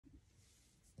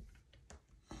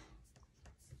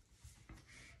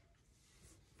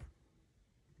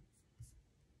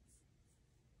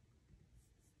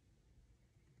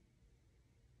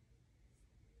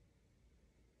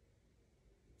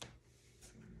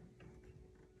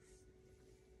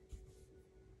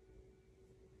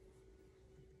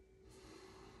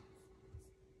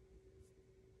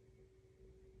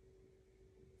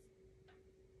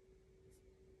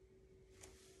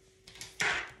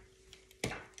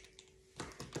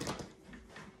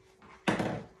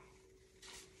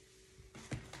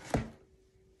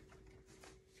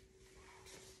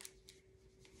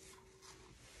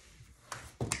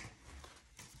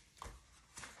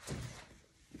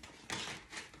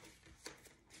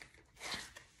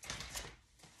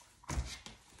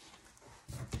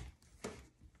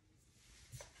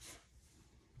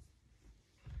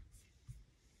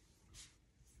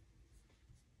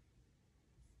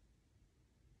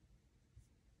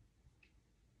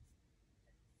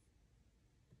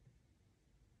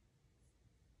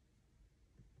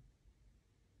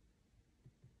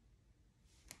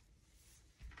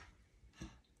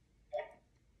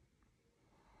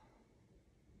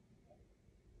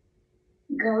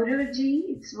Gauravji,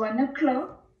 it's 1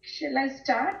 o'clock. Shall I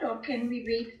start or can we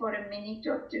wait for a minute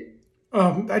or two?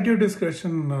 At your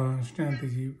discretion,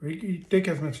 Shanti, you take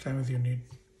as much time as you need.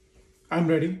 I'm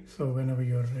ready, so whenever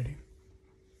you're ready.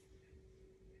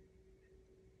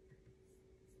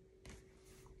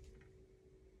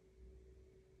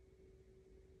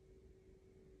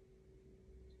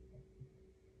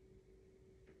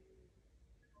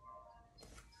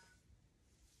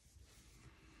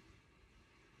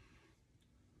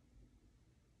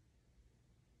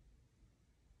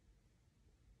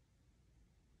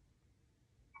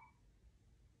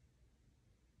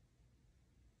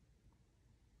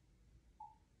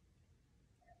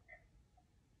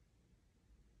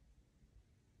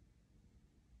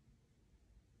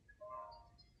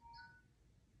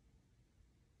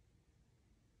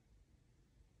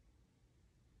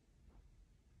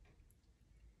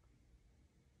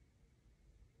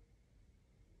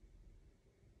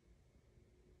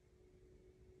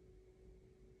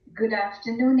 Good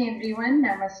afternoon, everyone.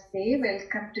 Namaste.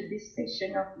 Welcome to this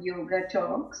session of Yoga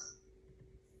Talks.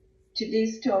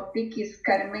 Today's topic is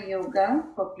Karma Yoga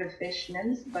for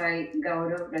Professionals by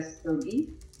Gaurav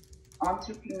Rastogi,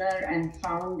 entrepreneur and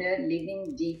founder,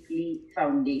 Living Deeply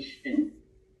Foundation.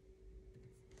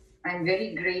 I'm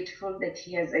very grateful that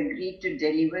he has agreed to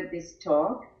deliver this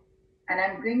talk, and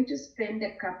I'm going to spend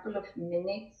a couple of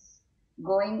minutes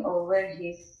going over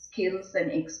his skills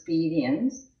and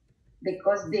experience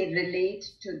because they relate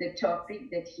to the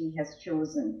topic that he has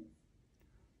chosen.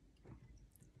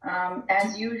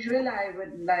 As usual, I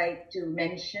would like to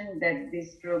mention that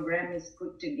this program is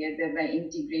put together by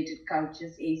Integrated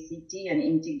Cultures ACT and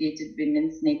Integrated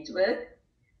Women's Network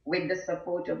with the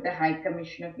support of the High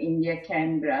Commission of India,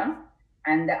 Canberra,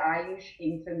 and the Ayush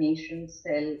Information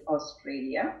Cell,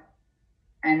 Australia,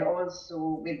 and also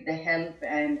with the help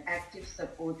and active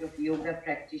support of yoga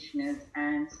practitioners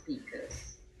and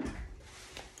speakers.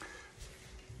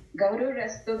 Gaurav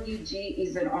Rastogi ji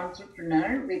is an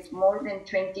entrepreneur with more than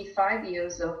 25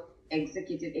 years of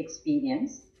executive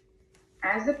experience.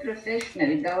 As a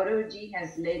professional, Gaurav ji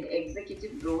has led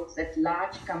executive roles at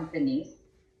large companies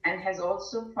and has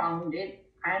also founded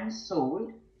and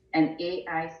sold an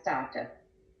AI startup.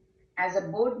 As a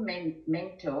board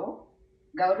mentor,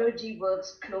 Gaurav ji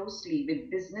works closely with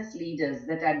business leaders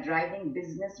that are driving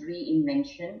business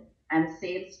reinvention and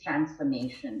sales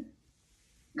transformation.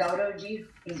 Gaurav ji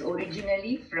is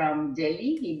originally from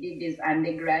Delhi. He did his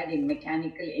undergrad in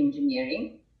mechanical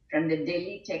engineering from the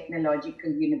Delhi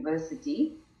Technological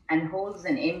University and holds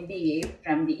an MBA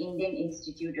from the Indian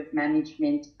Institute of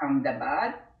Management,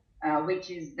 Ahmedabad,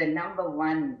 which is the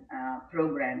 #1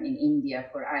 program in India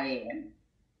for IIM.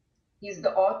 He's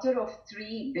the author of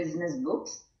 3 business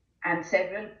books and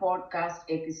several podcast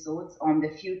episodes on the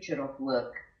future of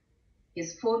work.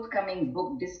 His forthcoming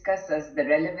book discusses the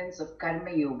relevance of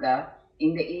Karma Yoga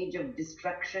in the age of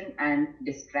destruction and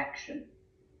distraction.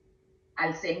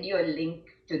 I'll send you a link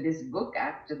to this book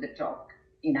after the talk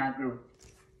in our group.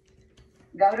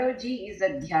 Gaurav ji is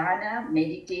a dhyana,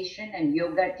 meditation, and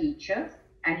yoga teacher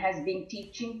and has been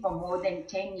teaching for more than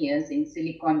 10 years in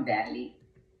Silicon Valley.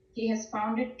 He has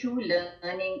founded 2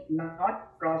 learning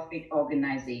not-profit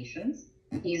organizations.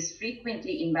 He is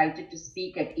frequently invited to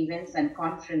speak at events and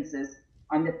conferences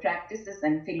on the practices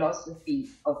and philosophy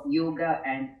of yoga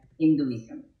and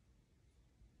Hinduism.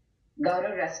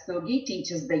 Gaurav Rastogi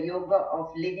teaches the yoga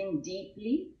of living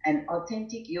deeply, an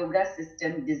authentic yoga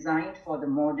system designed for the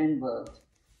modern world.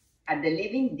 At the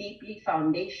Living Deeply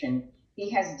Foundation, he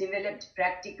has developed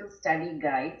practical study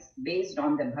guides based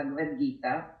on the Bhagavad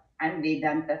Gita and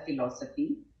Vedanta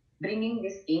philosophy, bringing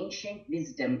this ancient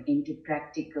wisdom into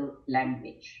practical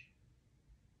language.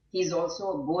 He is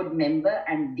also a board member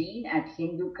and dean at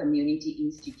Hindu Community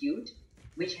Institute,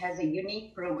 which has a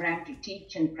unique program to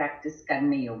teach and practice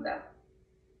Karma Yoga.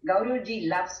 Gaurav ji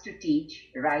loves to teach,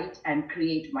 write, and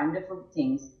create wonderful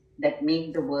things that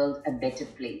make the world a better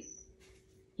place.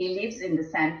 He lives in the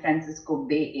San Francisco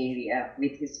Bay Area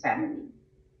with his family.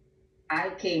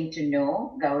 I came to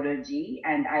know Gaurav ji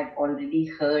and I've already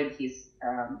heard his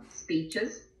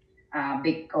speeches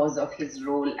because of his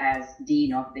role as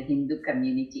Dean of the Hindu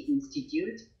Community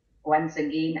Institute. Once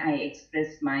again, I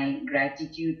express my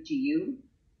gratitude to you,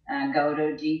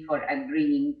 Gaurav ji, for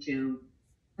agreeing to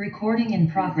recording in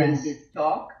progress this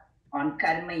talk on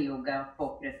Karma Yoga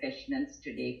for professionals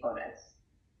today for us.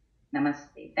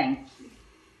 Namaste. Thank you.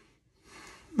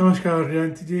 Namaskar,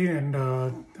 Jayanti ji, and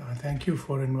thank you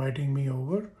for inviting me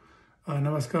over.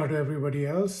 Namaskar to everybody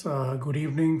else. Good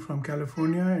evening from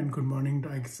California and good morning,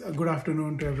 good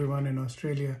afternoon to everyone in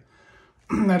Australia.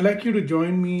 I'd like you to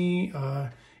join me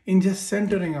in just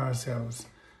centering ourselves.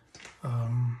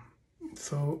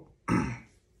 So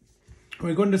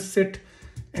we're going to sit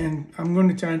and I'm going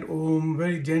to chant Om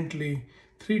very gently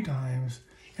 3 times,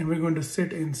 and we're going to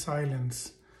sit in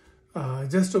silence,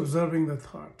 just observing the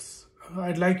thoughts.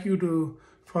 I'd like you to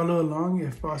follow along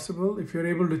if possible. If you're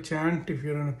able to chant, if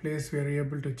you're in a place where you're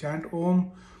able to chant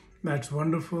Om, that's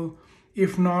wonderful.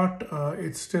 If not,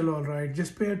 it's still all right.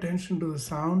 Just pay attention to the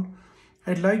sound.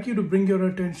 I'd like you to bring your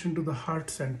attention to the heart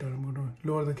center. I'm going to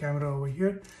lower the camera over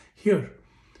here. Here,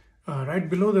 right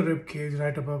below the rib cage,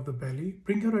 right above the belly.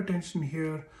 Bring your attention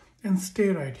here and stay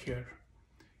right here.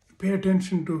 Pay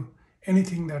attention to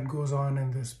anything that goes on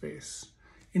in this space.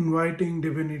 Inviting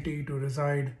divinity to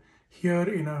reside here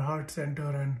in our heart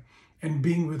center and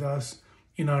being with us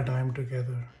in our time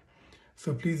together.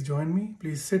 So please join me.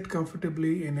 Please sit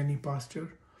comfortably in any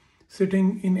posture.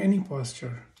 Sitting in any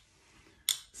posture.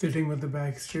 Sitting with the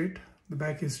back straight. The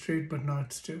back is straight but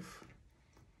not stiff.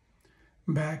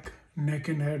 Back, neck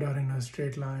and head are in a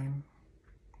straight line.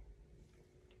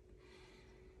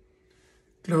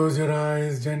 Close your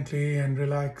eyes gently and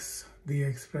relax the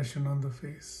expression on the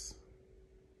face.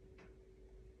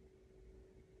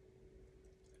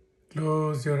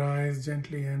 Close your eyes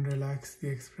gently and relax the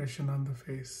expression on the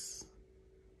face.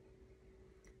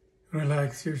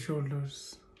 Relax your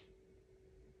shoulders.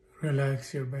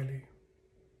 Relax your belly.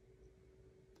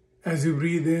 As you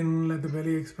breathe in, let the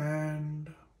belly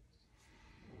expand.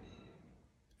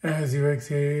 As you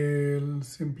exhale,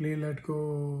 simply let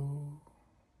go.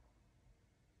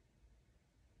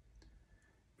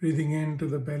 Breathing into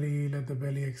the belly, let the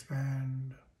belly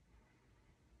expand.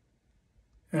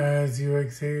 As you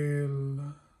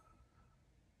exhale,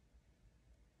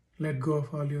 let go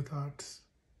of all your thoughts.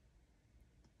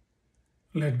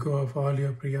 Let go of all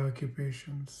your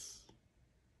preoccupations.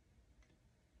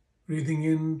 Breathing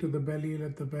into the belly,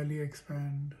 let the belly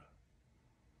expand.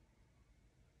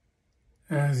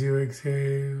 As you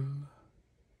exhale,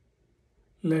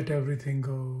 let everything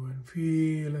go and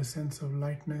feel a sense of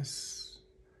lightness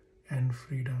and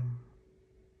freedom.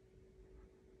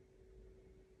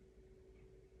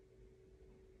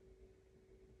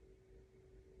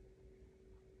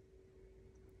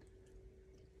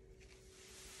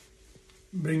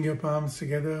 Bring your palms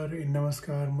together in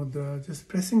Namaskar Mudra, just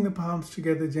pressing the palms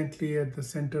together gently at the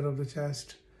center of the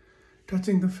chest,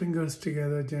 touching the fingers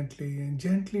together gently and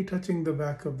gently touching the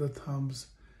back of the thumbs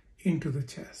into the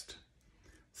chest.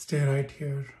 Stay right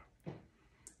here.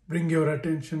 Bring your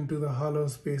attention to the hollow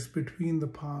space between the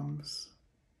palms.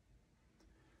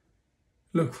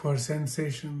 Look for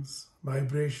sensations,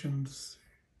 vibrations,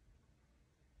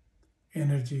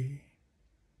 energy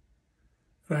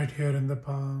right here in the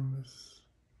palms.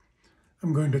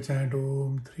 I'm going to chant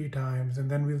Om 3 times and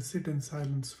then we'll sit in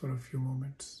silence for a few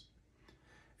moments.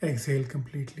 Exhale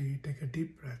completely. Take a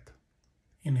deep breath.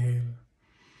 Inhale.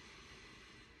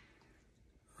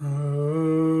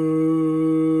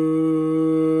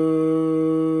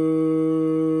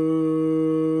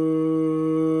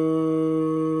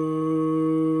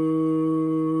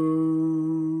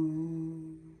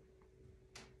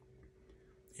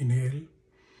 Inhale.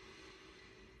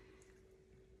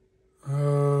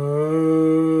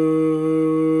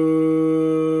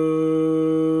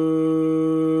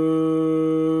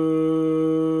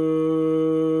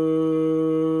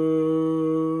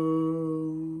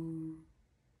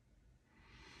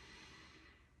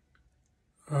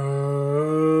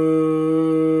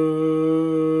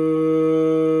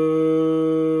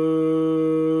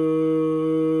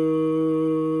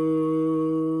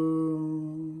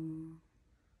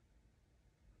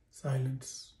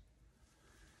 Silence.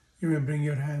 You may bring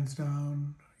your hands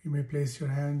down. You may place your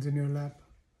hands in your lap.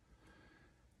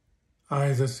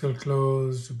 Eyes are still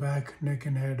closed. Back, neck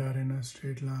and head are in a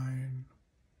straight line.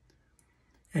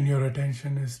 And your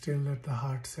attention is still at the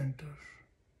heart center.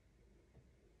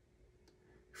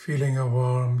 Feeling a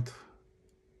warmth.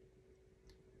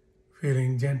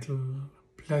 Feeling gentle,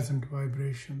 pleasant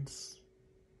vibrations.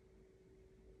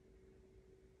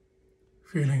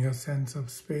 Feeling a sense of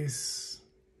space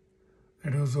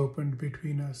that was opened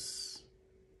between us,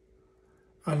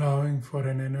 allowing for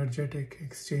an energetic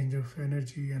exchange of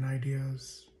energy and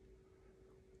ideas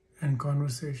and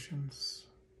conversations,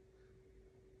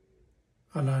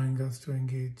 allowing us to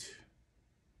engage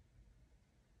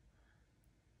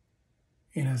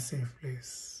in a safe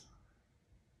place.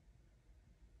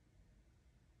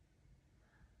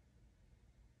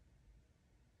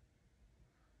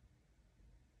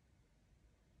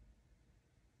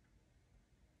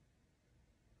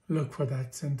 Look for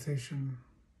that sensation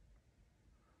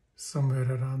somewhere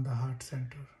around the heart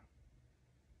center.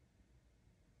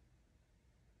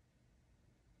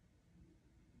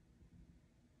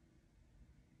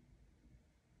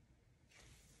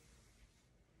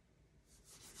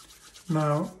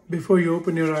 Now, before you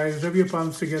open your eyes, rub your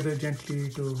palms together gently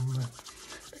to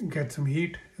get some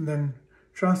heat, and then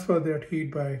transfer that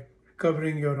heat by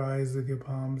covering your eyes with your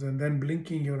palms and then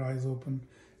blinking your eyes open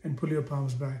and pull your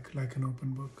palms back like an open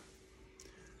book.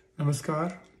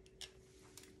 Namaskar.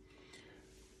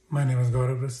 My name is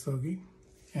Gaurav Rastogi,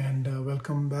 and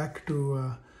welcome back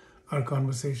to our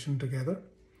conversation together.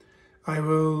 I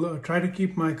will try to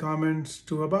keep my comments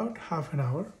to about half an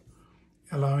hour,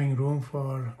 allowing room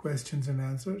for questions and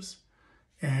answers.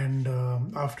 And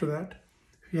after that,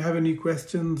 if you have any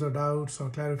questions or doubts or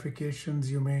clarifications,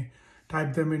 you may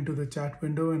type them into the chat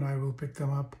window and I will pick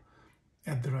them up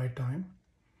at the right time.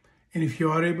 And if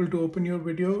you are able to open your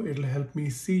video, it'll help me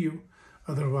see you.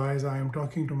 Otherwise, I am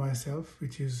talking to myself,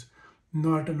 which is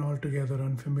not an altogether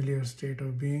unfamiliar state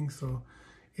of being, so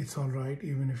it's all right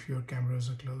even if your cameras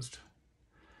are closed.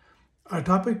 Our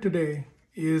topic today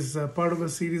is part of a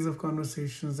series of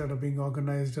conversations that are being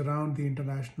organized around the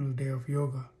International Day of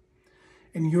Yoga.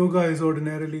 And yoga is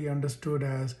ordinarily understood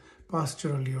as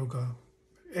postural yoga.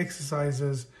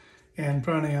 Exercises and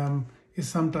pranayama is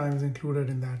sometimes included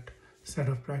in that set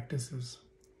of practices.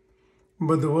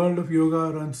 But the world of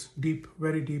yoga runs deep,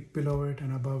 very deep below it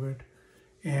and above it.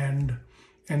 And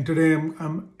today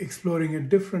I'm exploring a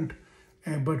different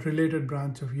but related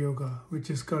branch of yoga, which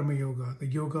is karma yoga, the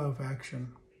yoga of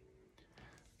action.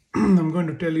 I'm going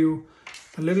to tell you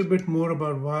a little bit more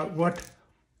about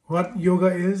what yoga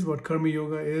is, what karma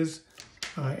yoga is,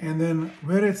 and then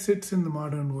where it sits in the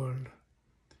modern world.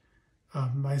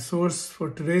 My source for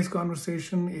today's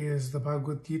conversation is the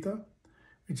Bhagavad Gita,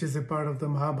 which is a part of the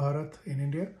Mahabharata in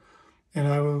India. And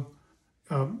I will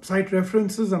cite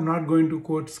references. I'm not going to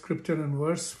quote scripture and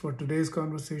verse for today's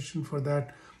conversation. For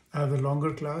that, I have a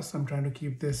longer class. I'm trying to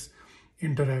keep this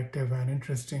interactive and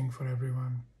interesting for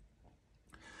everyone.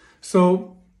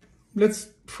 So let's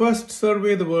first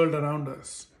survey the world around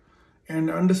us and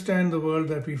understand the world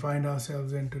that we find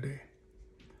ourselves in today.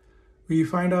 We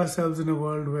find ourselves in a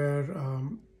world where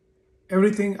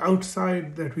everything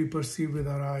outside that we perceive with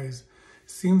our eyes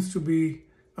seems to be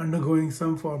undergoing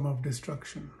some form of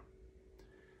destruction.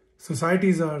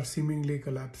 Societies are seemingly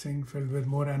collapsing, filled with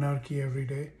more anarchy every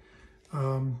day.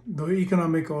 The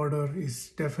economic order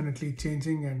is definitely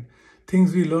changing, and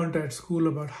things we learned at school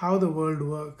about how the world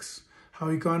works, how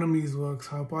economies work,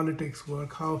 how politics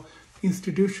work, how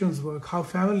institutions work, how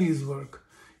families work,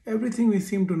 everything we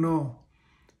seem to know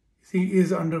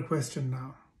is under question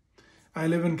now. I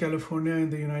live in California in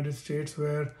the United States,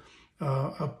 where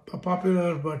a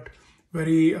popular but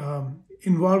very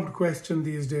involved question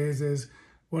these days is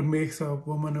what makes a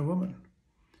woman a woman?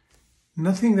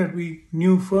 Nothing that we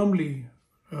knew firmly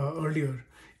earlier.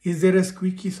 Is there a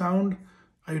squeaky sound?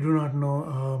 I do not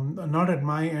know. Not at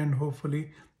my end,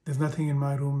 hopefully. There's nothing in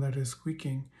my room that is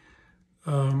squeaking.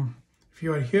 If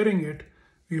you are hearing it,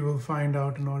 we will find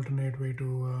out an alternate way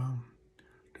to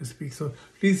speak. So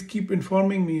please keep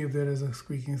informing me if there is a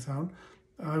squeaking sound.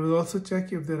 I will also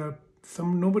check if there are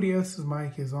nobody else's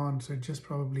mic is on, so it's just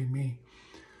probably me.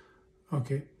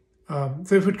 Okay.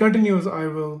 So if it continues, I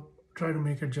will try to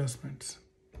make adjustments.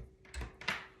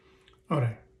 All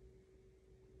right.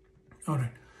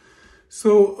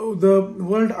 So the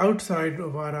world outside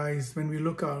of our eyes, when we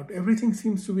look out, everything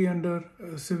seems to be under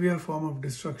a severe form of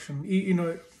destruction. You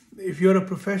know, if you're a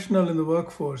professional in the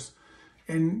workforce,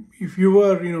 and if you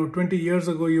were, 20 years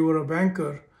ago, you were a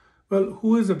banker, well,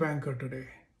 who is a banker today?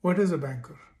 What is a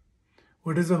banker?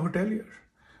 What is a hotelier?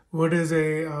 What is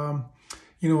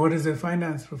what is a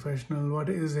finance professional? What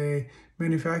is a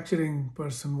manufacturing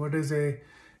person? What is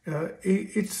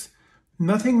it's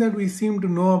nothing that we seem to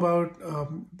know about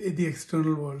the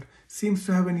external world seems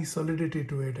to have any solidity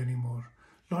to it anymore.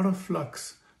 A lot of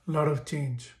flux, a lot of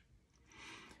change.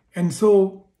 And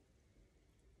so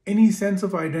any sense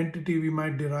of identity we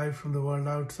might derive from the world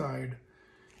outside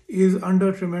is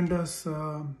under tremendous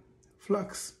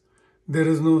flux. There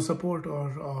is no support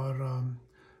or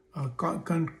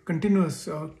continuous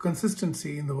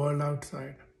consistency in the world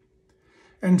outside.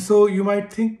 And so you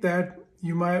might think that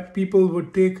people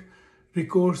would take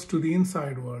recourse to the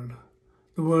inside world,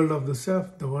 the world of the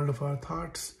self, the world of our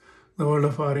thoughts, the world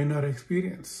of our inner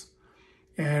experience.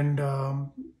 And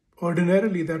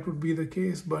ordinarily that would be the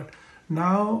case, but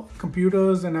now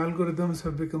computers and algorithms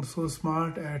have become so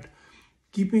smart at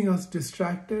keeping us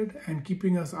distracted and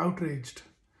keeping us outraged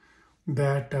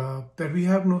that we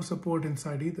have no support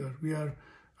inside either. We are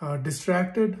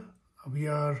distracted, we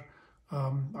are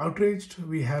outraged,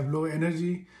 we have low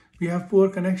energy, we have poor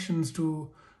connections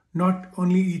to not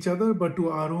only each other but to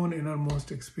our own innermost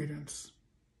experience.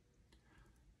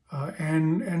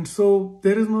 And so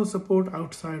there is no support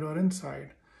outside or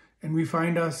inside. And we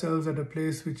find ourselves at a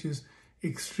place which is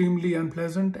extremely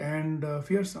unpleasant and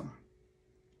fearsome.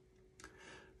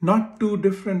 Not too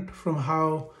different from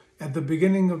how at the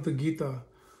beginning of the Gita,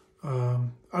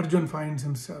 Arjun finds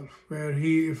himself, where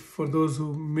he, for those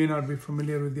who may not be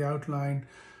familiar with the outline,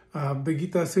 the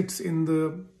Gita sits in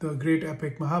the great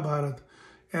epic Mahabharata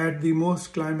at the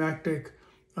most climactic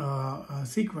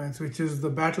sequence, which is the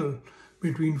battle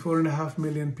between 4.5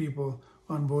 million people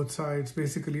on both sides.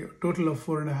 Basically, a total of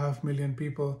 4.5 million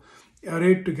people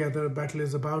arrayed together. Battle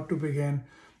is about to begin,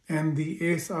 and the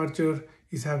ace archer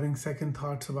is having second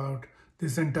thoughts about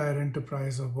this entire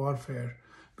enterprise of warfare,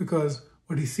 because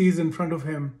what he sees in front of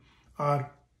him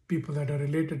are people that are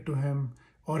related to him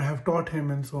or have taught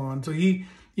him and so on. So he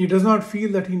does not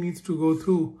feel that he needs to go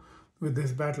through with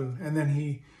this battle, and then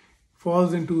he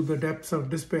falls into the depths of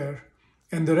despair.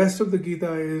 And the rest of the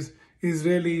Gita is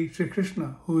really Sri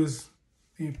Krishna, who is,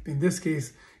 in this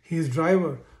case, his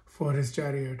driver for his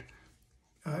chariot.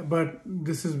 But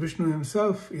this is Vishnu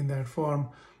himself in that form.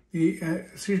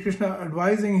 Sri Krishna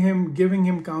advising him, giving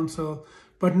him counsel,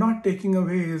 but not taking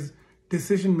away his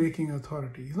decision-making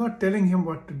authority. He's not telling him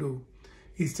what to do.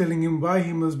 He's telling him why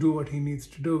he must do what he needs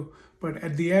to do. But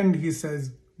at the end, he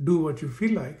says, do what you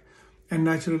feel like. And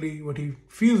naturally, what he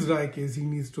feels like is he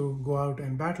needs to go out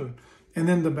and battle. And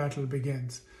then the battle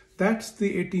begins. That's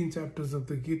the 18 chapters of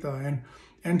the Gita.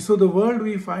 And so the world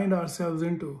we find ourselves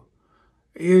into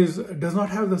does not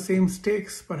have the same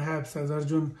stakes, perhaps, as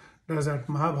Arjun does at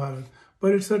Mahabharata,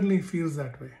 but it certainly feels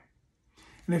that way.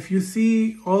 And if you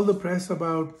see all the press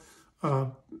about,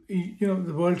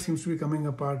 the world seems to be coming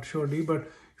apart surely, but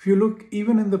if you look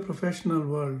even in the professional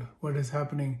world, what is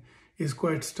happening is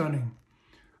quite stunning.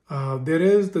 There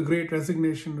is the great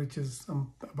resignation, which is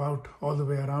about all the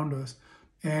way around us,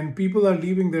 and people are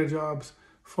leaving their jobs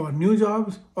for new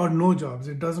jobs or no jobs.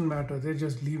 It doesn't matter. They're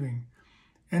just leaving.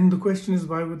 And the question is,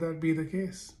 why would that be the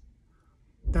case?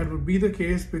 That would be the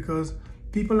case because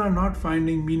people are not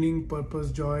finding meaning,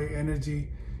 purpose, joy,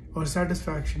 energy, or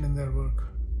satisfaction in their work.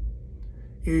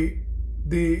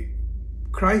 The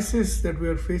crisis that we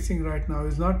are facing right now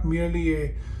is not merely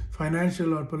a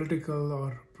financial or political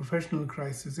or professional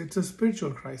crisis. It's a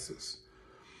spiritual crisis.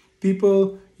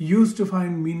 People used to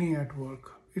find meaning at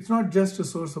work. It's not just a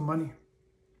source of money.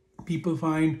 People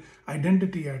find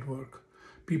identity at work.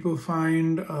 People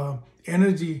find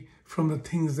energy from the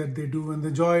things that they do and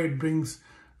the joy it brings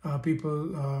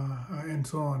people and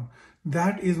so on.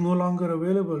 That is no longer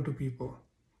available to people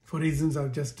for reasons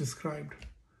I've just described.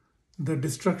 The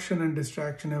destruction and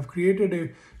distraction have created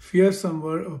a fearsome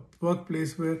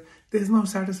workplace where there's no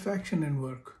satisfaction in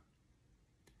work.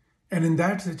 And in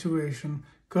that situation,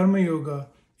 Karma Yoga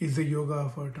is the yoga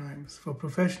of our times. For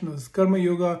professionals, Karma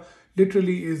Yoga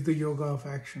literally is the yoga of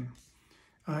action.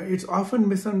 It's often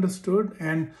misunderstood,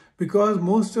 and because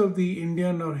most of the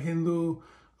Indian or Hindu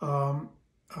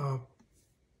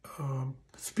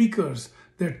speakers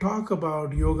that talk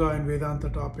about yoga and Vedanta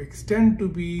topics tend to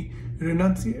be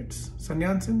renunciates,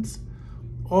 sannyasins,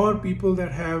 or people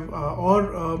that have,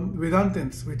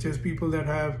 Vedantins, which is people that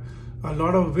have a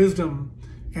lot of wisdom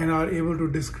and are able to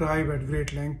describe at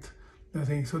great length the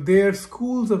thing. So their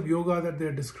schools of yoga that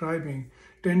they're describing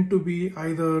tend to be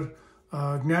either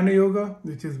Jnana Yoga,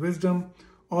 which is wisdom,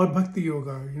 or Bhakti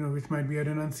Yoga, which might be a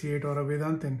renunciate or a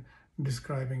Vedantin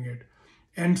describing it.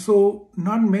 And so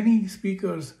not many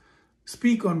speakers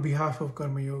speak on behalf of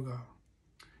Karma Yoga,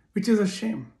 which is a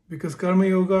shame, because Karma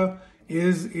Yoga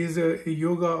is a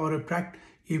yoga or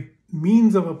a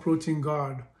means of approaching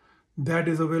God that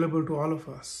is available to all of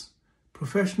us.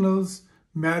 Professionals,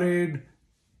 married,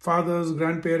 fathers,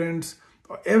 grandparents,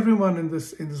 everyone in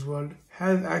this world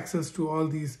has access to all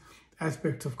these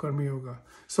aspects of Karma Yoga.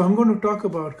 So I'm going to talk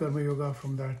about Karma Yoga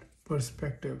from that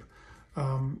perspective.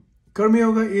 Karma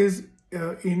Yoga is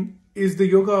the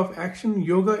yoga of action.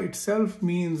 Yoga itself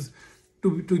means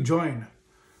to join.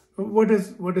 What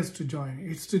is to join?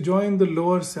 It's to join the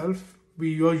lower self. We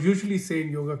usually say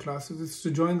in yoga classes, it's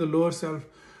to join the lower self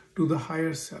to the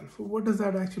higher self. What does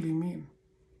that actually mean?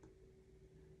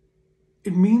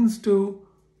 It means to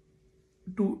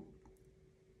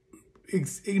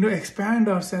expand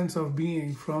our sense of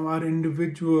being from our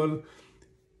individual,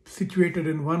 situated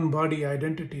in one body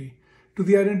identity, to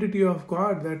the identity of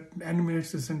God that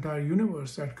animates this entire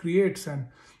universe, that creates and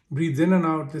breathes in and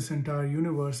out this entire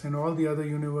universe and all the other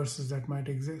universes that might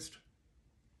exist.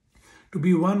 To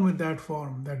be one with that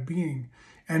form, that being,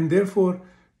 and therefore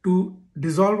to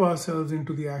dissolve ourselves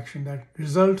into the action that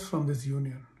results from this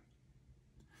union.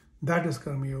 That is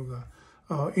Karma Yoga.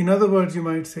 In other words, you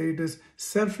might say it is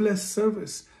selfless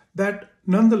service that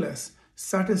nonetheless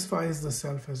satisfies the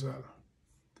self as well.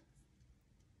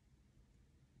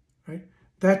 right?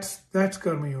 That's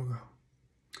Karma Yoga.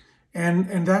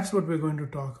 And that's what we're going to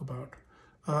talk about.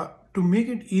 To make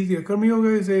it easier, Karma Yoga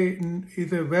is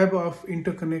a web of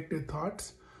interconnected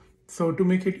thoughts. So to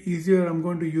make it easier, I'm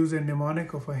going to use a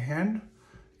mnemonic of a hand,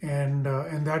 and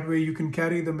that way you can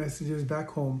carry the messages back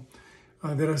home.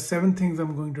 There are 7 things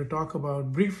I'm going to talk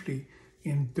about briefly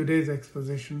in today's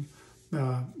exposition,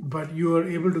 but you are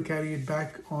able to carry it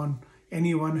back on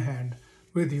any one hand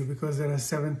with you because there are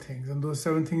 7 things, and those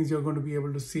 7 things you're going to be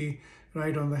able to see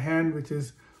right on the hand, which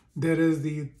is there is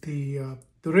the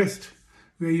wrist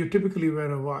where you typically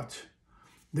wear a watch.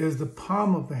 There's the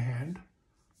palm of the hand.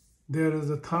 There is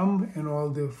the thumb and all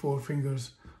the 4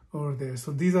 fingers over there.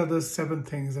 So these are the 7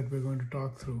 things that we're going to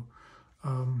talk through.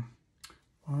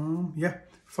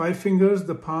 5 fingers,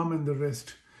 the palm and the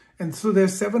wrist. And so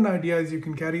there's 7 ideas. You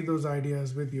can carry those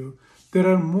ideas with you. There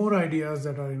are more ideas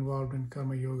that are involved in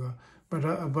Karma Yoga,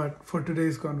 but for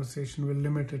today's conversation, we'll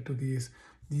limit it to these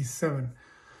 7.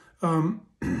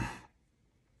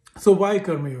 So why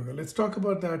Karma Yoga? Let's talk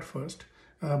about that first.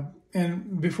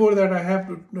 And before that, I have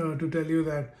to tell you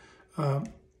that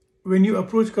when you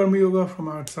approach Karma Yoga from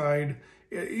outside,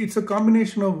 it's a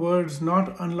combination of words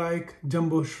not unlike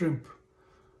jumbo shrimp,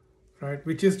 right?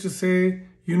 Which is to say,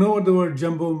 you know what the word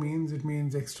jumbo means. It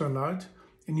means extra large.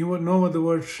 And you know what the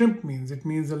word shrimp means. It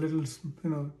means a little,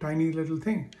 tiny little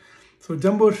thing. So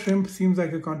jumbo shrimp seems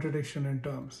like a contradiction in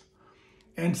terms.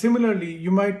 And similarly, you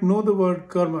might know the word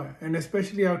karma, and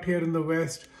especially out here in the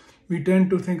West, we tend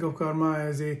to think of karma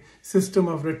as a system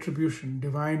of retribution,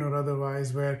 divine or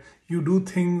otherwise, where you do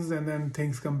things and then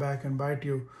things come back and bite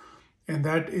you. And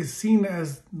that is seen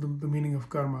as the meaning of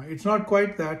karma. It's not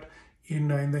quite that in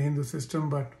the Hindu system,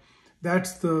 but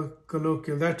that's the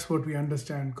colloquial, that's what we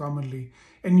understand commonly.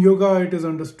 In yoga, it is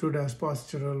understood as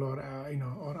postural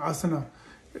or asana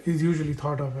is usually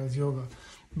thought of as yoga.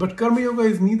 But Karma Yoga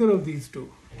is neither of these two.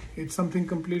 It's something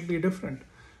completely different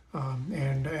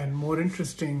and more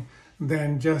interesting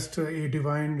than just a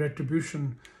divine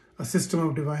retribution, a system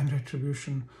of divine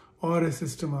retribution, or a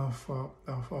system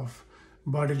of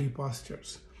bodily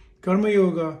postures. Karma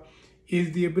Yoga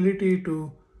is the ability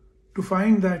to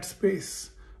find that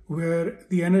space where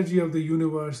the energy of the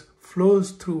universe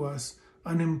flows through us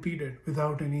unimpeded,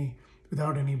 without any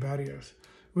barriers,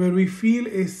 where we feel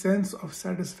a sense of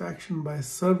satisfaction by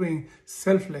serving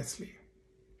selflessly,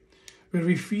 where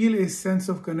we feel a sense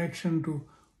of connection to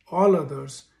all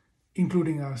others,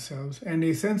 including ourselves, and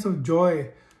a sense of joy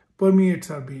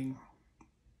permeates our being.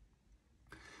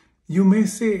 You may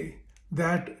say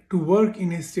that to work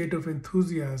in a state of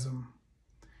enthusiasm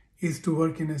is to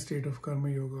work in a state of Karma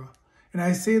Yoga. And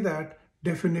I say that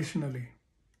definitionally.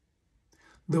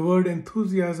 The word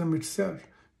enthusiasm itself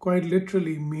quite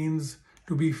literally means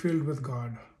to be filled with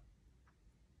God.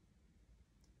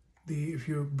 If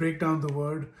you break down the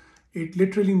word, it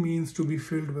literally means to be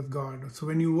filled with God. So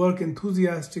when you work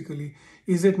enthusiastically,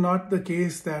 is it not the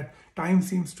case that time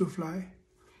seems to fly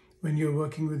when you're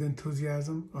working with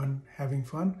enthusiasm and having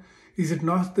fun? Is it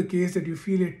not the case that you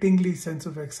feel a tingly sense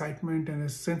of excitement and a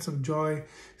sense of joy,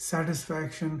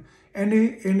 satisfaction, and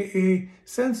a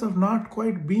sense of not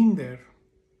quite being there?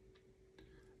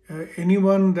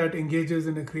 Anyone that engages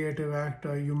in a creative act,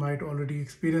 you might already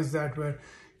experience that, where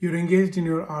you're engaged in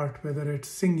your art, whether it's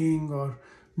singing or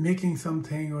making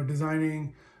something or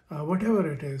designing, whatever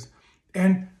it is.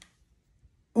 And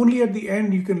only at the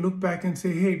end you can look back and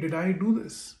say, hey, did I do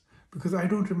this? Because I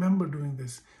don't remember doing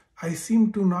this. I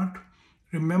seem to not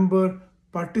remember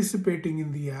participating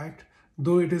in the act,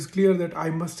 though it is clear that I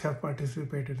must have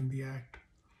participated in the act.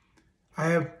 I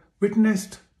have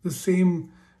witnessed the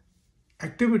same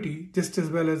activity just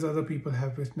as well as other people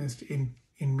have witnessed in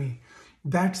me.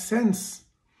 That sense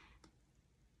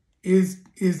is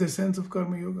the sense of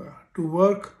Karma Yoga. To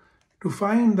work, to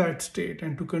find that state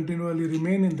and to continually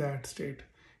remain in that state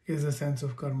is the sense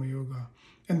of Karma Yoga.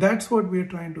 And that's what we're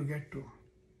trying to get to.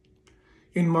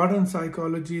 In modern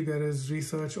psychology, there is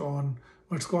research on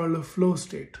what's called a flow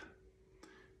state.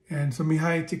 And so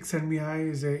Mihai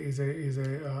Csikszentmihalyi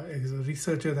is a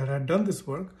researcher that had done this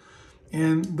work.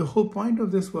 And the whole point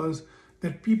of this was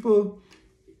that people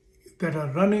that are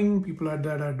running, people that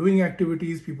are doing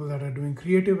activities, people that are doing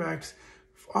creative acts,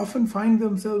 often find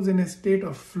themselves in a state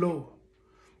of flow,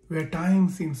 where time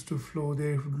seems to flow.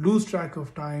 They lose track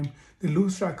of time, they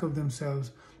lose track of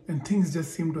themselves, and things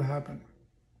just seem to happen.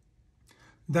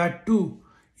 That too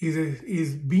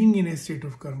is being in a state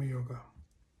of Karma Yoga.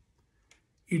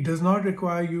 It does not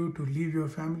require you to leave your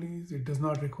families. It does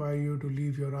not require you to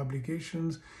leave your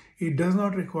obligations. It does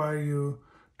not require you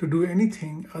to do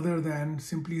anything other than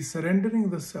simply surrendering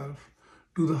the self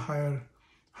to the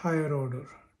higher order,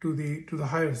 to the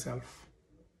higher self,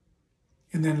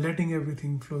 and then letting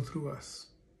everything flow through us.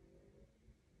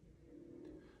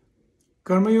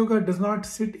 Karma Yoga does not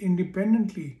sit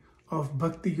independently of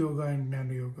Bhakti Yoga and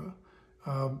Jnana Yoga.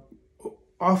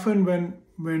 Often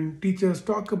when teachers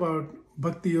talk about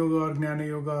Bhakti Yoga or Jnana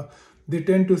Yoga, they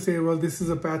tend to say, well, this is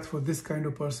a path for this kind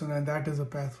of person and that is a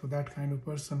path for that kind of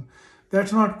person.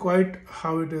 That's not quite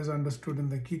how it is understood in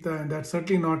the Gita, and that's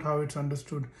certainly not how it's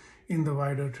understood in the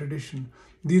wider tradition.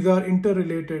 These are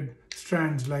interrelated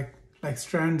strands, like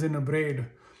strands in a braid,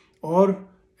 or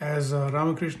as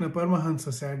Ramakrishna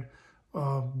Paramahansa said,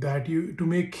 that to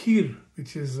make kheer,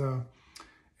 which is a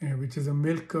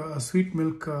milk, a sweet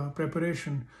milk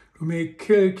preparation. To make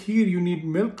kheer, you need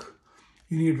milk,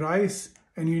 you need rice,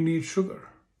 and you need sugar.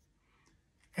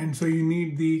 And so you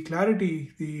need the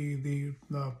clarity, the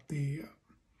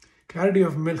clarity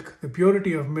of milk, the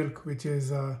purity of milk, which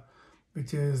is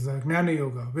Jnana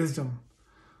Yoga, wisdom.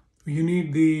 You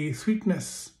need the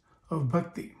sweetness of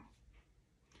bhakti,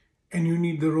 and you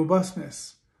need the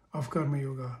robustness of Karma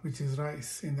Yoga, which is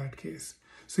rice in that case.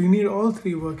 So you need all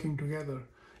three working together.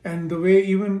 And the way,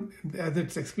 even as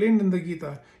it's explained in the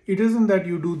Gita, it isn't that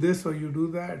you do this or you do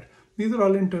that. These are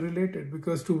all interrelated,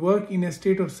 because to work in a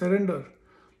state of surrender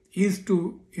is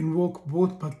to invoke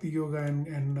both Bhakti Yoga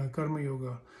and Karma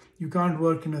Yoga. You can't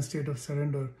work in a state of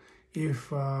surrender if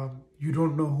you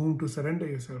don't know whom to surrender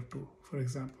yourself to, for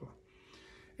example,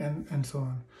 and so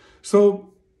on.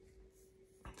 So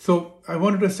I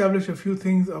wanted to establish a few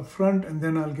things up front, and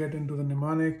then I'll get into the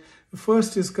mnemonic. The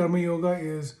first is Karma Yoga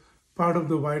is part of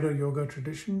the wider yoga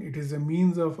tradition. It is a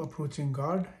means of approaching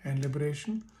God and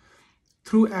liberation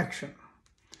through action.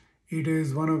 It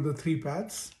is one of the three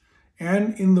paths,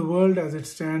 and in the world as it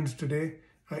stands today,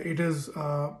 it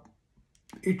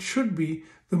should be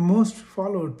the most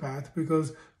followed path,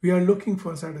 because we are looking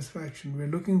for satisfaction, we're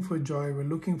looking for joy, we're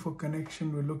looking for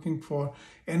connection, we're looking for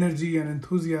energy and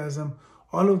enthusiasm.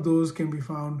 All of those can be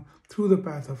found through the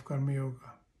path of Karma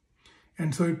Yoga.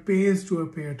 And so it pays to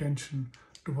pay attention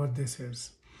to what this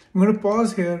is. I'm going to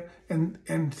pause here and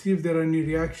see if there are any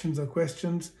reactions or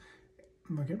questions.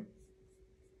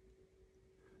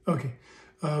 Okay.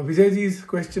 Vijayji's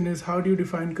question is, how do you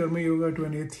define Karma Yoga to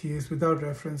an atheist without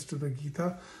reference to the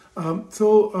Gita?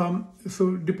 So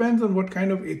it depends on what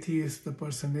kind of atheist the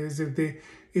person is. If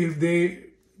they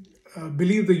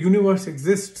believe the universe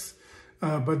exists,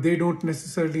 but they don't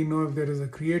necessarily know if there is a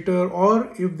creator,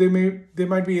 or if they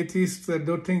might be atheists that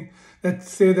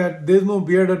say that there's no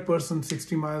bearded person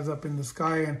 60 miles up in the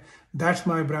sky, and that's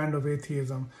my brand of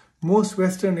atheism. Most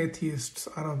Western atheists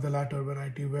are of the latter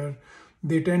variety, where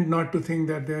they tend not to think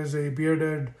that there's a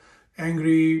bearded,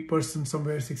 angry person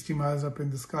somewhere 60 miles up in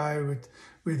the sky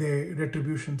with a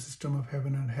retribution system of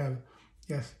heaven and hell.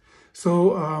 Yes.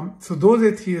 So those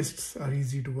atheists are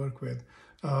easy to work with.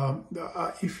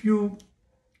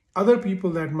 Other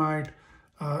people that might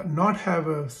not have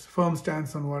a firm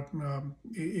stance on what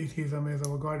atheism is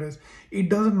or God is, it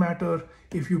doesn't matter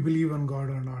if you believe in God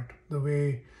or not. The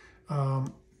way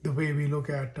we look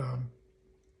at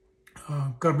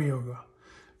Karma Yoga,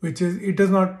 which is it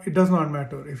does not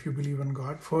matter if you believe in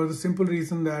God, for the simple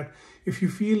reason that if you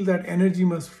feel that energy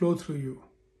must flow through you,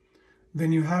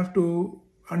 then you have to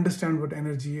understand what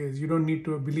energy is. You don't need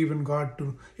to believe in God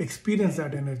to experience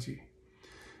that energy.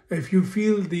 If you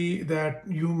feel that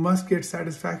you must get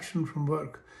satisfaction from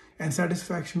work, and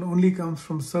satisfaction only comes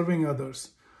from serving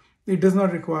others, it does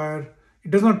not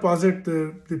posit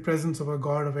the presence of a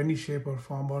God of any shape or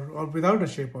form, or without a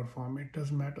shape or form. It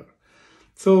doesn't matter.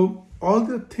 So all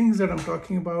the things that I'm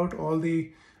talking about, all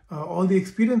the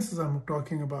experiences I'm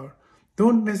talking about,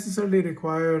 don't necessarily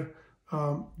require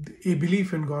a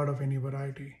belief in God of any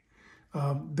variety.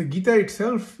 The Gita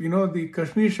itself, the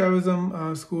Kashmir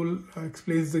Shaivism school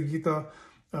explains the Gita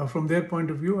from their point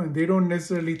of view, and they don't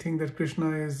necessarily think that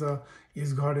Krishna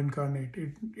is God incarnate.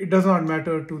 It does not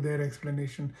matter to their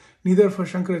explanation. Neither for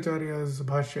Shankaracharya's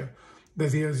Bhashya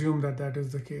does he assume that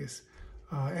is the case.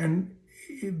 And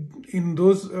in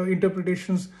those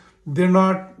interpretations, they're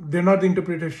not the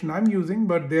interpretation I'm using,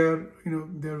 but they're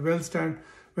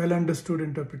well understood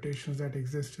interpretations that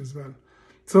exist as well.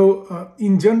 So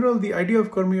in general, the idea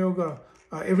of Karma Yoga,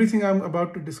 everything I'm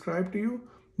about to describe to you,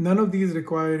 none of these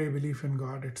require a belief in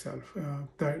God itself.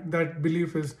 That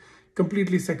belief is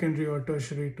completely secondary or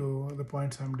tertiary to the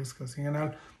points I'm discussing,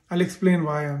 and I'll explain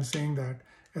why I'm saying that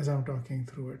as I'm talking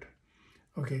through it.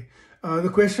 Okay. The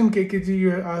question, KKG,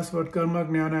 you asked about Karma,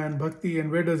 Jnana and Bhakti,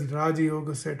 and where does Raja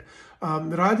Yoga sit?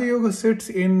 Raja Yoga sits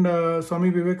in Swami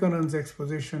Vivekananda's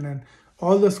exposition and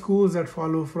all the schools that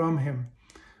follow from him.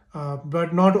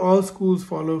 But not all schools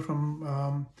follow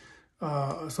from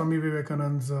Swami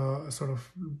Vivekananda's sort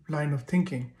of line of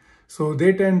thinking. So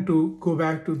they tend to go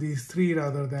back to these three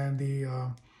rather than the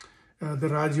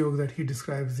Raj Yoga that he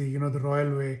describes, the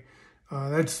royal way.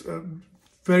 That's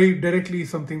very directly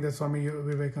something that Swami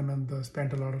Vivekananda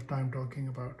spent a lot of time talking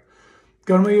about.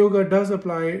 Karma Yoga does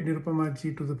apply, Nirupama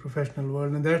ji, to the professional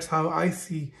world, and that's how I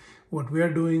see what we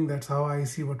are doing. That's how I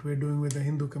see what we're doing with the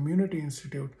Hindu Community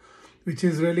Institute, which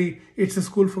is really, it's a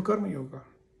school for Karma Yoga.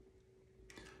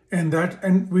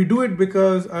 And we do it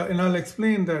because, and I'll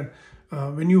explain that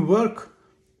when you work,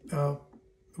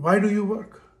 why do you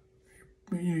work?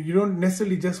 You don't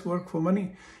necessarily just work for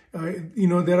money.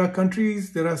 There are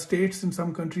countries, there are states in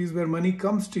some countries where money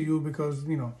comes to you because,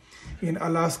 in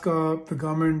Alaska, the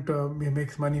government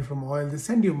makes money from oil. They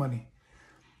send you money.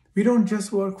 We don't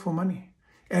just work for money.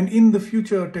 And in the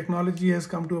future, technology has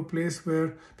come to a place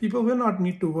where people will not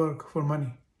need to work for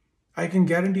money. I can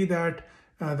guarantee that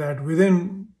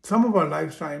within some of our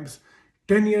lifetimes,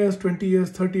 10 years, 20 years,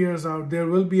 30 years out, there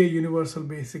will be a universal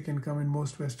basic income in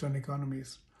most Western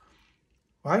economies.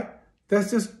 Why?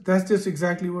 That's just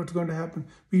exactly what's going to happen.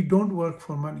 We don't work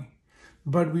for money,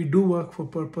 but we do work for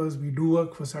purpose. We do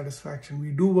work for satisfaction.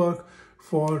 We do work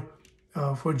for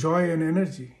joy and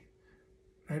energy,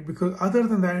 right? Because other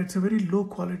than that, it's a very low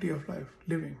quality of life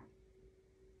living.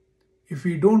 If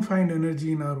we don't find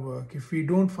energy in our work, if we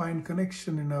don't find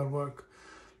connection in our work,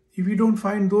 if we don't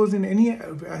find those in any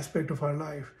aspect of our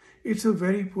life, it's a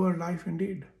very poor life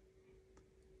indeed,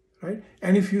 right?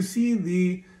 And if you see in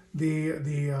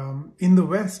the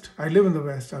West, I live in the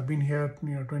West, I've been here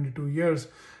 22 years,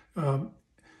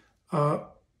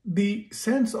 the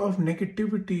sense of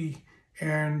negativity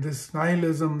and this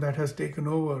nihilism that has taken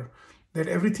over, that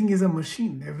everything is a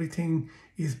machine, everything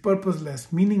is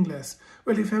purposeless, meaningless.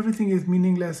 Well, if everything is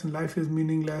meaningless and life is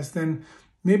meaningless, then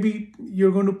maybe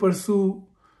you're going to pursue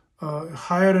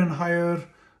higher and higher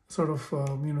sort of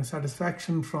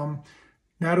satisfaction from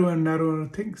narrower and narrower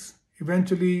things.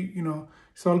 Eventually,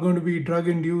 it's all going to be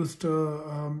drug-induced,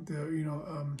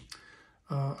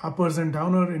 uppers and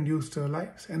downer-induced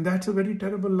lives. And that's a very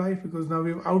terrible life because now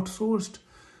we've outsourced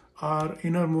our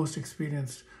innermost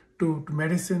experience to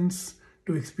medicines,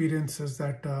 to experiences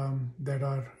that are,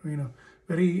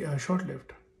 very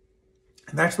short-lived.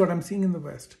 And that's what I'm seeing in the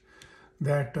West,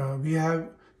 that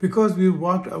because we've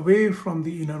walked away from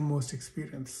the innermost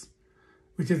experience,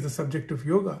 which is the subject of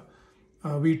yoga,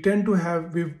 we've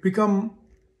become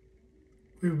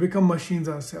machines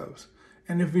ourselves.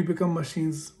 And if we become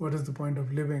machines, what is the point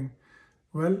of living?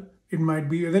 Well, it might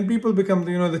be, then people become,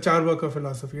 the Charvaka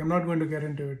philosophy. I'm not going to get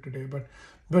into it today, but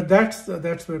that's where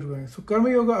we're going. So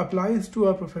Karma Yoga applies to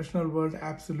our professional world,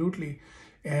 absolutely.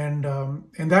 And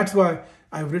that's why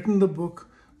I've written the book,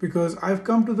 because I've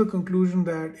come to the conclusion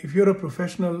that if you're a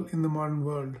professional in the modern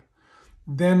world,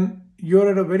 then you're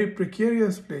at a very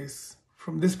precarious place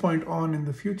from this point on in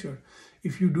the future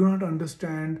if you do not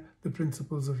understand the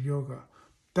principles of yoga.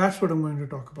 That's what I'm going to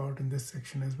talk about in this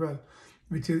section as well,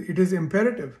 which is, it is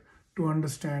imperative to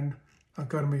understand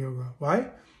Karma Yoga. Why?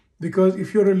 Because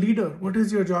if you're a leader, what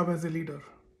is your job as a leader?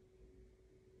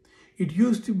 It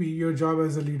used to be your job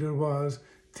as a leader was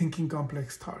thinking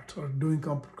complex thoughts or doing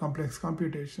complex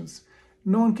computations.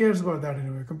 No one cares about that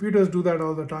anyway. Computers do that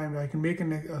all the time. I can make a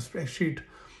spreadsheet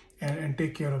and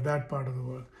take care of that part of the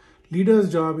work.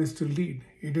 Leader's job is to lead.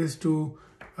 It is to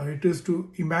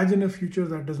imagine a future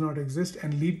that does not exist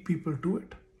and lead people to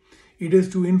it. It is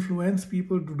to influence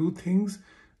people to do things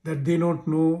that they don't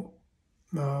know,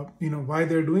 why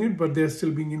they're doing it, but they're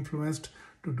still being influenced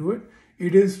to do it.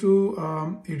 It is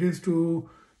to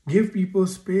give people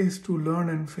space to learn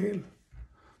and fail.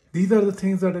 These are the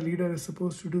things that a leader is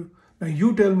supposed to do. Now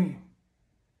you tell me,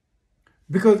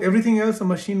 because everything else a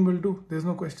machine will do. There's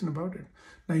no question about it.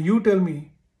 Now you tell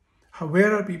me,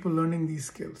 where are people learning these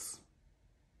skills?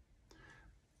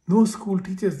 No school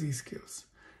teaches these skills.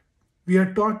 We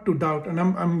are taught to doubt, and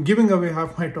I'm giving away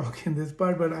half my talk in this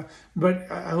part,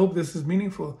 but I hope this is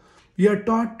meaningful. We are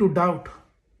taught to doubt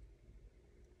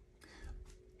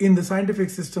in the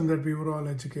scientific system that we were all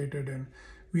educated in.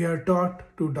 We are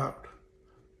taught to doubt.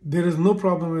 There is no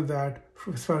problem with that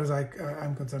as far as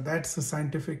I'm concerned. That's the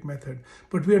scientific method.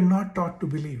 But we are not taught to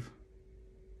believe.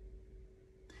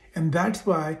 And that's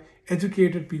why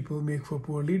educated people make for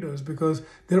poor leaders, because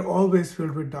they're always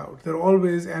filled with doubt. They're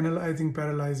always analyzing,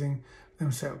 paralyzing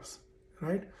themselves,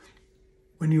 right?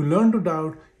 When you learn to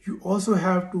doubt, you also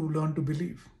have to learn to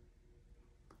believe.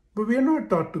 But we are not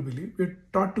taught to believe. We're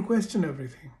taught to question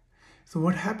everything. So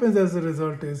what happens as a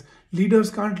result is leaders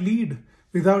can't lead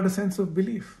without a sense of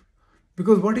belief.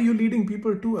 Because what are you leading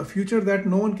people to? A future that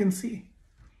no one can see.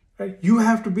 Right? You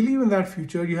have to believe in that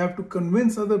future. You have to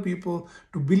convince other people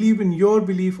to believe in your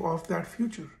belief of that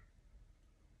future.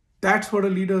 That's what a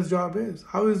leader's job is.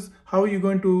 How are you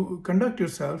going to conduct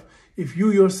yourself if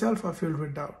you yourself are filled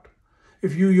with doubt?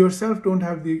 If you yourself don't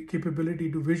have the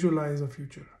capability to visualize a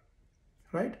future,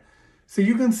 right? So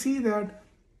you can see that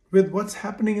with what's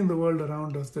happening in the world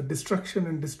around us, the destruction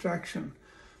and distraction,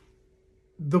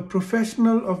 the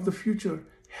professional of the future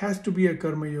has to be a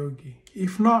karma yogi.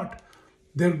 If not,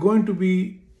 they're going to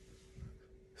be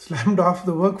slammed off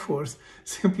the workforce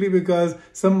simply because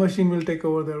some machine will take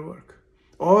over their work.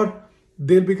 Or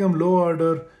they'll become low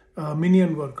order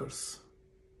minion workers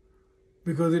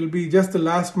because it'll be just the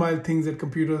last mile things that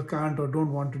computers can't or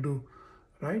don't want to do,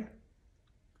 right?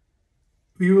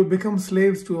 We will become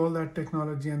slaves to all that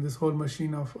technology and this whole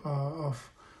machine of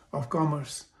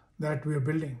commerce that we're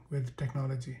building with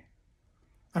technology.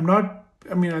 I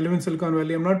live in Silicon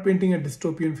Valley. I'm not painting a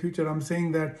dystopian future. I'm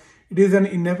saying that it is an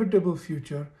inevitable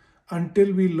future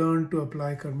until we learn to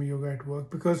apply Karma Yoga at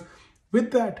work. Because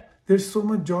with that, there's so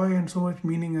much joy and so much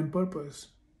meaning and purpose.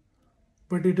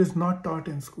 But it is not taught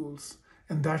in schools.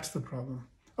 And that's the problem.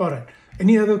 All right.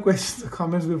 Any other questions or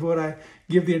comments before I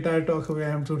give the entire talk away? I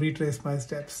have to retrace my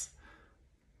steps.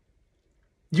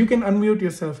 You can unmute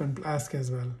yourself and ask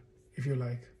as well, if you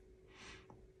like.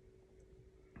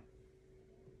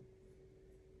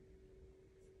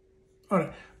 All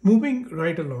right, moving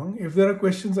right along. If there are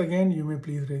questions again, you may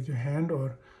please raise your hand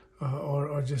or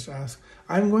just ask.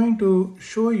 I'm going to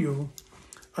show you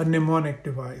a mnemonic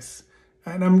device,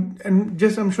 and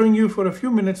I'm showing you for a few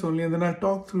minutes only, and then I'll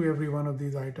talk through every one of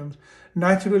these items.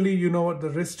 Naturally, you know what the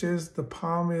wrist is, the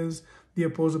palm is, the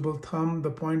opposable thumb,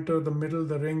 the pointer, the middle,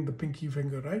 the ring, the pinky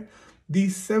finger, right?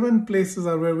 These 7 places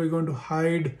are where we're going to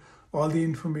hide all the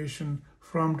information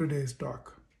from today's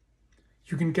talk.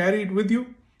 You can carry it with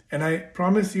you. And I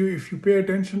promise you, if you pay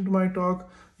attention to my talk,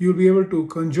 you'll be able to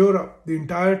conjure up the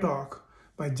entire talk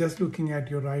by just looking at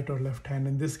your right or left hand.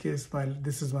 In this case,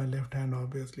 this is my left hand,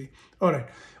 obviously. All right,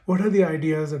 what are the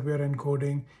ideas that we are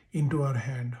encoding into our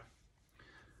hand?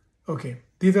 Okay,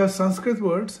 these are Sanskrit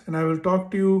words, and I will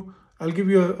talk to you. I'll give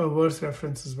you a verse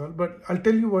reference as well, but I'll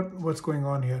tell you what's going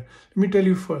on here. Let me tell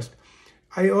you first.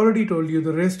 I already told you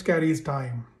the wrist carries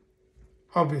time.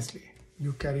 Obviously,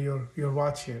 you carry your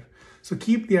watch here. So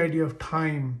keep the idea of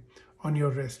time on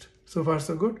your wrist. So far,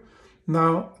 so good.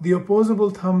 Now, the opposable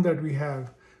thumb that we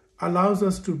have allows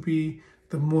us to be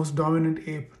the most dominant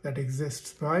ape that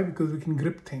exists. Why? Because we can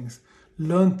grip things,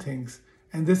 learn things.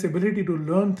 And this ability to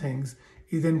learn things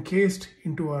is encased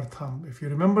into our thumb. If you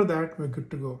remember that, we're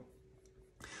good to go.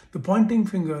 The pointing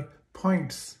finger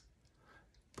points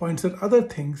at other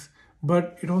things,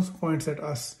 but it also points at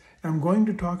us. I'm going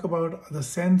to talk about the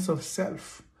sense of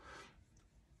self.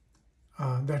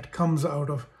 That comes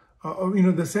out of,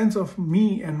 the sense of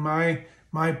me and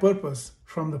my purpose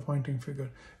from the pointing finger.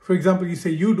 For example, you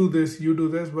say, you do this,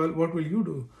 well, what will you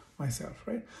do? Myself,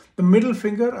 right? The middle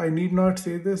finger, I need not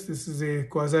say this. This is a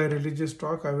quasi-religious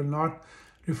talk. I will not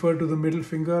refer to the middle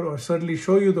finger or certainly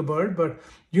show you the bird, but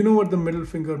you know what the middle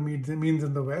finger means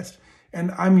in the West.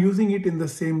 And I'm using it in the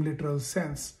same literal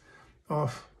sense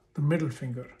of the middle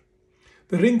finger.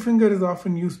 The ring finger is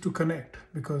often used to connect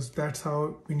because that's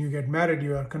how when you get married,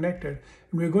 you are connected.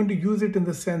 And we're going to use it in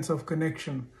the sense of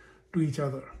connection to each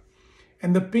other.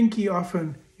 And the pinky,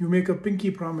 often you make a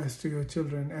pinky promise to your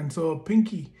children. And so a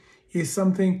pinky is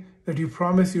something that you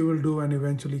promise you will do and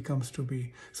eventually comes to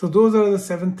be. So those are the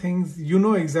 7 things. You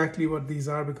know exactly what these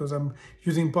are because I'm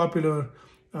using popular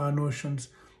notions.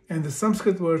 And the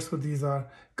Sanskrit words for these are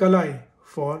Kalai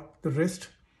for the wrist,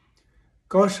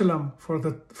 Kaushalam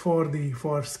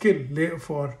for skill,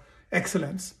 for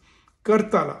excellence.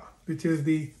 Kartala, which is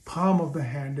the palm of the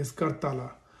hand, is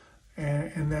Kartala.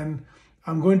 And then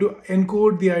I'm going to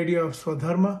encode the idea of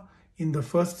Swadharma in the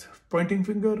first pointing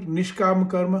finger, Nishkam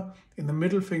Karma in the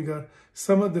middle finger,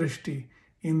 Samadrishti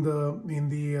in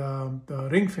the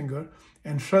ring finger,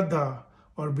 and Shraddha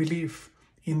or belief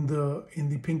in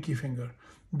the pinky finger.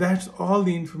 That's all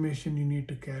the information you need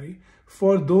to carry.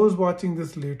 For those watching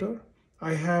this later,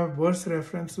 I have verse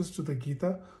references to the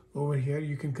Gita over here.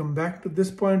 You can come back to this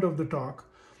point of the talk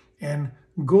and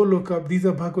go look up. These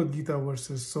are Bhagavad Gita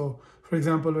verses. So, for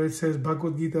example, it says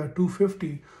Bhagavad Gita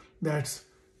 250, that's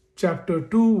chapter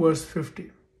 2, verse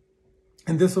 50.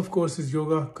 And this, of course, is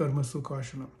Yoga Karma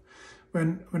Sukha.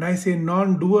 When I say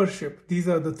non-doership, these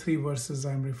are the 3 verses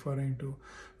I'm referring to.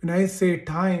 When I say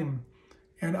time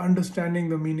and understanding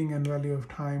the meaning and value of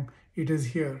time, it is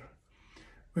here.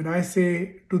 When I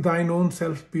say to thine own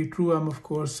self be true, I'm of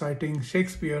course citing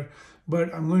Shakespeare,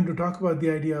 but I'm going to talk about the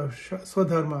idea of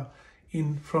Swadharma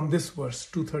from this verse,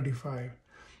 235.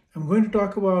 I'm going to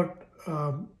talk about,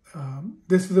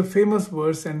 this is a famous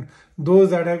verse, and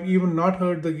those that have even not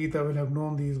heard the Gita will have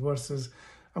known these verses.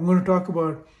 I'm going to talk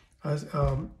about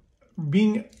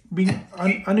being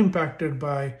unimpacted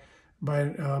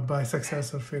by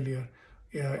success or failure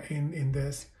in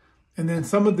this. And then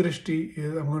Samadrishti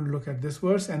is, I'm going to look at this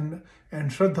verse, and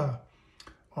Shraddha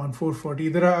on 440.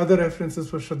 There are other references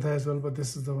for Shraddha as well, but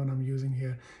this is the one I'm using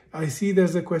here. I see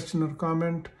there's a question or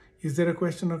comment. Is there a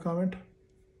question or comment?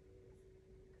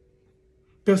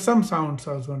 There's some sound,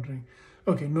 so I was wondering.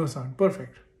 Okay, no sound.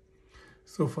 Perfect.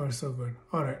 So far, so good.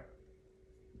 All right.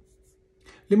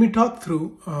 Let me talk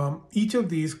through each of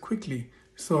these quickly,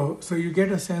 so you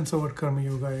get a sense of what Karma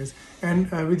Yoga is. And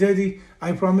Vijayji,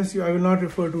 I promise you, I will not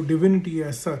refer to divinity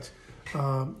as such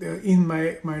in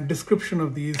my description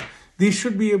of these. These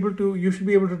should be able to, you should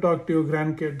be able to talk to your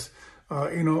grandkids,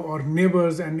 or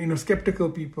neighbors and skeptical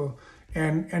people,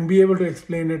 and be able to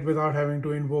explain it without having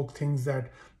to invoke things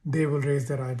that they will raise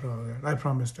their eyebrow at. I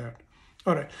promise that.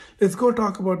 All right, let's go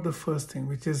talk about the first thing,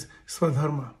 which is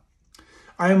Swadharma.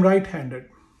 I am right-handed,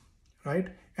 right?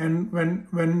 And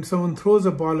when someone throws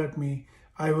a ball at me,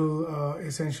 I will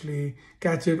essentially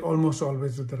catch it almost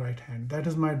always with the right hand. That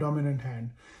is my dominant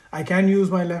hand. I can use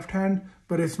my left hand,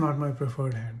 but it's not my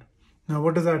preferred hand. Now,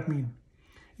 what does that mean?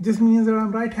 It just means that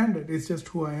I'm right-handed. It's just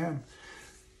who I am.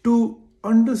 To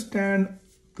understand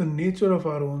the nature of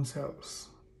our own selves,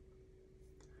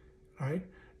 right?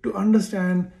 To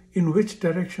understand in which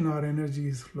direction our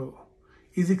energies flow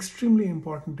is extremely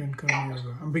important in Karma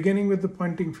Yoga. I'm beginning with the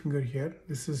pointing finger here.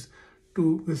 This is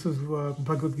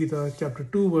Bhagavad Gita chapter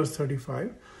 2 verse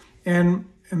 35, and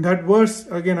that verse,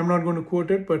 again, I'm not going to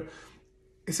quote it, but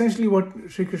essentially what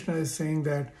Sri Krishna is saying,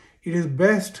 that it is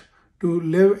best to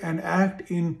live and act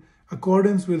in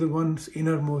accordance with one's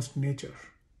innermost nature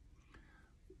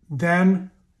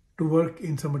than to work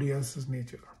in somebody else's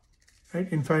nature,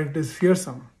 right? In fact, it is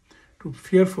fearsome,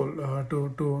 fearful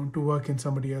to work in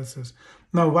somebody else's.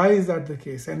 Now, why is that the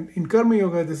case? And in Karma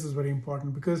Yoga, this is very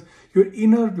important, because your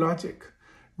inner logic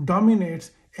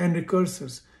dominates and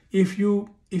recurses. If you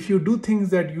do things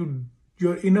that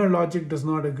your inner logic does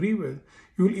not agree with,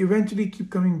 you will eventually keep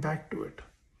coming back to it,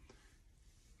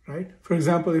 right? For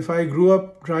example, if I grew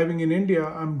up driving in India,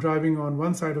 I'm driving on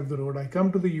one side of the road. I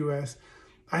come to the US,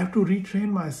 I have to retrain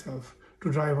myself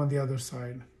to drive on the other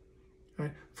side.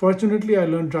 Right? Fortunately, I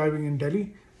learned driving in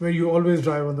Delhi, where you always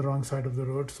drive on the wrong side of the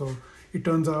road. So it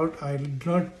turns out I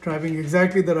learned driving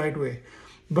exactly the right way.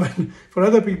 But for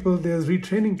other people, there's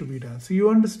retraining to be done. So you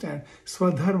understand,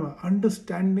 Swadharma,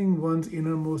 understanding one's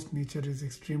innermost nature is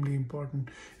extremely important.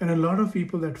 And a lot of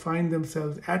people that find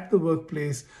themselves at the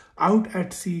workplace, out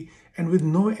at sea, and with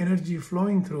no energy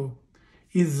flowing through,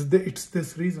 it's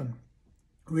this reason,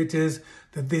 which is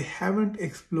that they haven't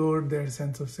explored their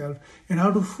sense of self and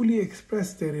how to fully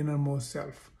express their innermost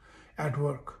self at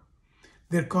work.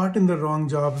 They're caught in the wrong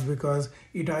jobs because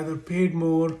it either paid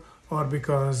more, or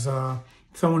because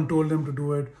someone told them to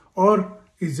do it, or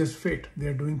it's just fate.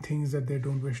 They're doing things that they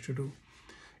don't wish to do.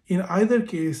 In either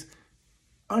case,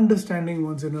 understanding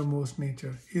one's innermost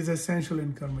nature is essential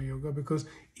in Karma Yoga, because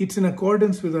it's in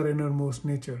accordance with our innermost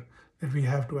nature that we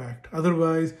have to act.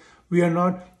 Otherwise,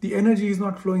 the energy is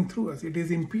not flowing through us. It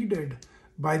is impeded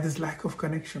by this lack of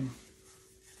connection,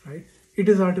 right? It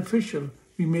is artificial.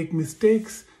 We make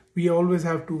mistakes. We always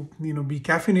have to, be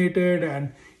caffeinated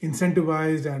and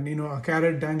incentivized, and, a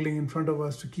carrot dangling in front of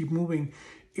us to keep moving.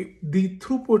 The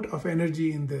throughput of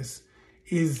energy in this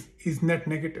is net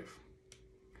negative.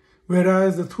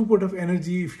 Whereas the throughput of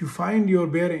energy, if you find your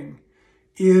bearing,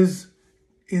 is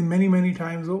in many, many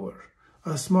times over.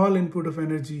 A small input of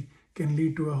energy can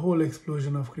lead to a whole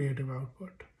explosion of creative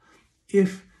output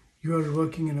if you are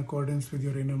working in accordance with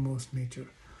your innermost nature.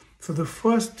 So the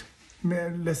first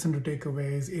lesson to take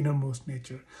away is innermost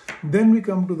nature. Then we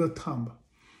come to the thumb.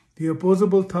 The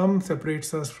opposable thumb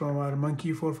separates us from our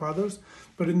monkey forefathers,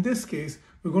 but in this case,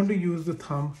 we're going to use the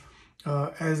thumb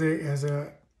as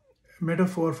a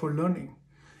metaphor for learning.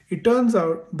 It turns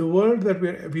out the world that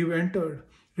we've entered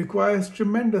requires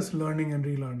tremendous learning and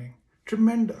relearning.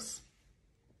 Tremendous.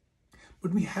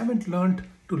 But we haven't learned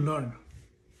to learn.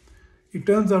 It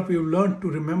turns out we've learned to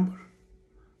remember,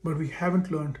 but we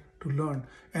haven't learned to learn.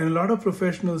 And a lot of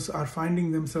professionals are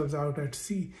finding themselves out at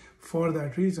sea for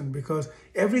that reason, because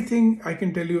everything I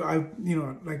can tell you,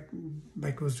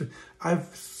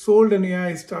 I've sold an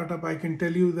AI startup. I can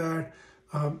tell you that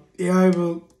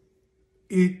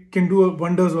it can do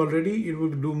wonders already. It will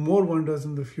do more wonders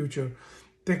in the future.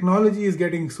 Technology is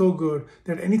getting so good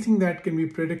that anything that can be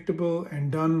predictable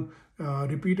and done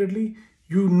repeatedly,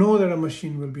 that a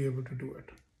machine will be able to do it,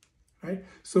 right?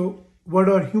 So what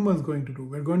are humans going to do?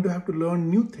 We're going to have to learn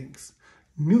new things,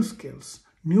 new skills,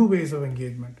 new ways of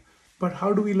engagement. But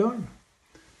how do we learn?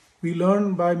 We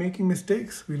learn by making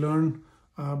mistakes. We learn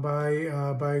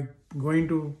by going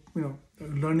to,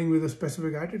 learning with a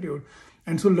specific attitude.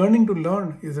 And so learning to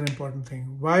learn is an important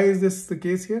thing. Why is this the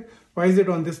case here? Why is it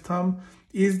on this thumb?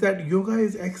 Is that yoga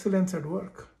is excellence at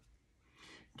work.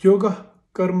 Yoga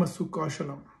karma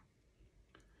sukashalam.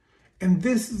 And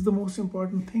this is the most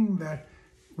important thing, that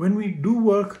when we do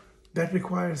work that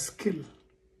requires skill,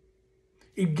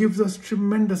 it gives us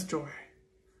tremendous joy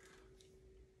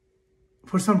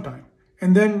for some time.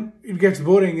 And then it gets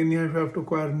boring and you have to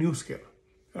acquire a new skill,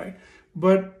 right?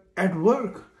 But at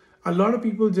work, a lot of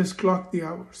people just clock the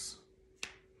hours.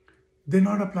 They're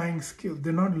not applying skill.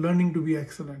 They're not learning to be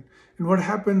excellent. And what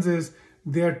happens is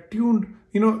they're tuned,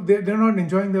 they're not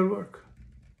enjoying their work.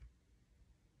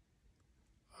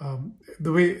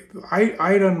 The way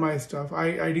I run my stuff,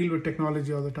 I deal with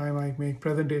technology all the time. I make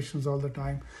presentations all the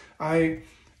time. I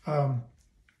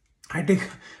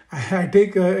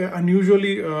take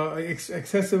unusually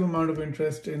excessive amount of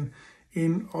interest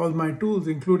in all my tools,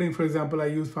 including, for example, I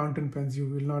use fountain pens. You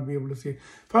will not be able to see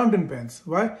fountain pens.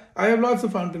 Why? I have lots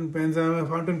of fountain pens. I'm a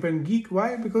fountain pen geek.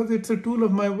 Why? Because it's a tool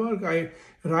of my work. I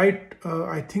write,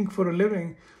 I think for a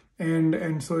living.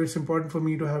 And so it's important for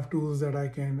me to have tools that I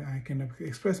can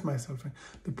express myself in.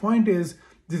 The point is,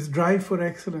 this drive for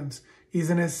excellence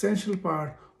is an essential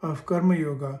part of karma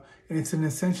yoga, and it's an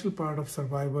essential part of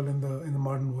survival in the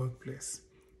modern workplace.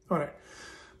 All right,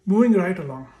 moving right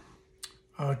along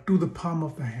to the palm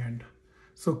of the hand.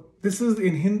 So this is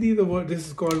in Hindi, the word, this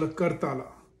is called a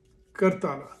kartala,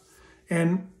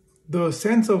 and the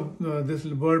sense of this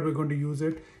word we're going to use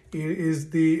it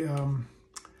is the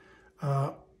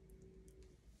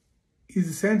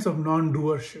sense of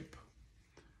non-doership.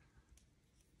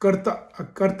 Karta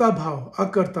bhav,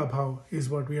 akarta bhav is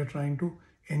what we are trying to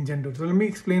engender. So let me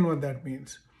explain what that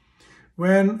means.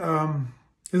 When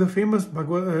there's a famous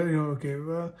Bhagavad,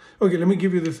 okay, let me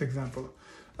give you this example.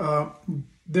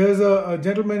 There's a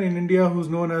gentleman in India who's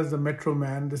known as the Metro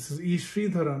Man. This is E.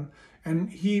 Sridharan, and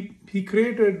he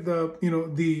created I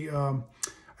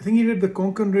think he did the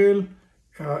Konkan Rail,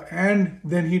 and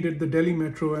then he did the Delhi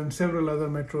Metro and several other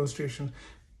metro stations.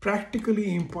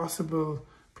 Practically impossible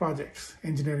projects,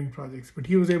 engineering projects, but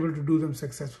he was able to do them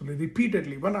successfully,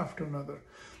 repeatedly, one after another.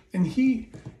 And he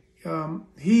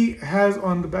has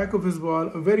on the back of his wall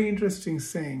a very interesting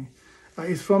saying.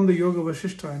 It's from the Yoga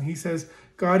Vasishtha, and he says,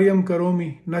 Karyam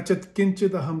karomi nachat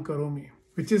kinchit aham karomi,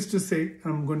 which is to say,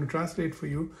 I'm going to translate for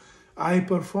you, I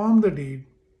perform the deed,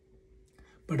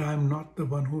 but I am not the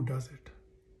one who does it.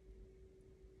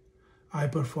 I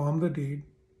perform the deed,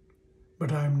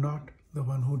 but I am not the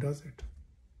one who does it.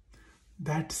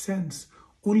 That sense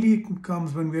only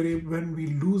comes when we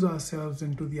lose ourselves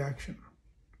into the action.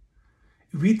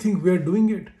 If we think we're doing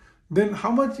it, then how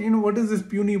much, what is this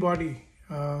puny body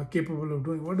capable of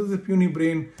doing? What is this puny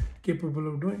brain capable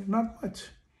of doing? Not much,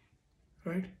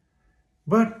 right?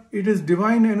 But it is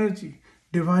divine energy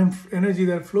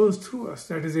that flows through us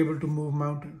that is able to move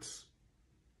mountains.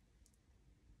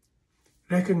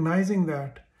 Recognizing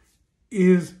that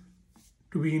is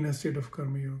to be in a state of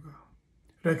karma yoga.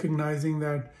 Recognizing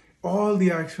that all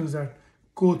the actions that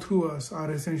go through us are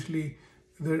essentially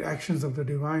the actions of the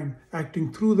divine,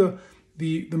 acting through the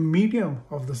medium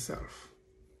of the self.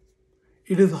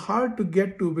 It is hard to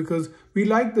get to because we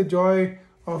like the joy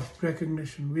of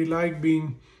recognition. We like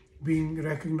being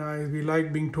recognized. We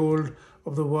like being told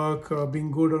of the work,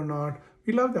 being good or not.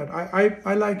 We love that.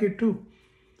 I like it too.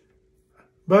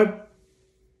 But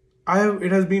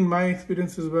it has been my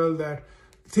experience as well that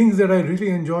things that I really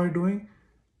enjoy doing,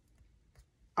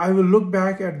 I will look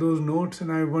back at those notes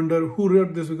and I wonder who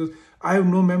wrote this, because I have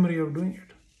no memory of doing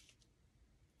it.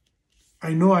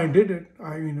 I know I did it.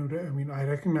 I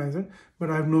recognize it, but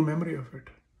I have no memory of it.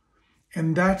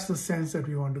 And that's the sense that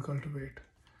we want to cultivate.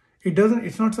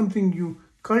 It's not something you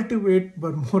cultivate,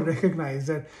 but more recognize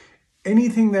that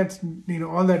anything that's,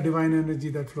 all that divine energy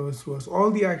that flows through us,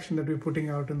 all the action that we're putting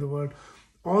out in the world,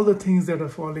 all the things that are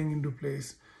falling into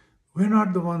place, we're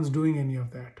not the ones doing any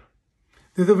of that.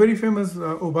 There's a very famous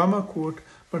Obama quote,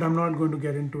 but I'm not going to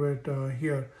get into it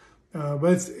here.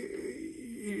 But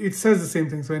it says the same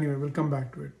thing. So anyway, we'll come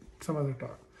back to it some other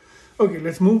talk. Okay,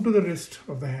 let's move to the wrist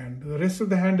of the hand. The wrist of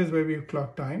the hand is where we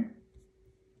clock time.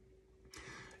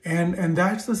 And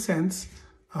that's the sense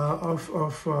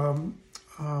that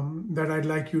I'd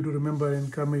like you to remember in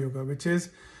Karma Yoga, which is,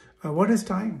 what is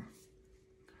time?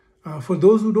 For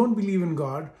those who don't believe in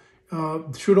God,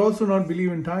 should also not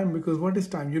believe in time, because what is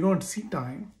time? You don't see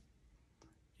time.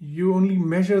 you only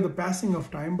measure the passing of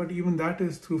time, but even that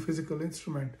is through physical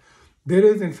instrument. There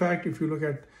is, in fact, if you look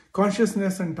at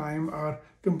consciousness and time are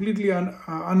completely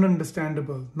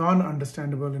ununderstandable,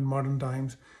 non-understandable in modern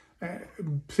times,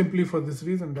 simply for this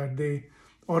reason that they,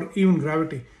 or even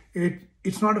gravity,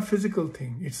 it's not a physical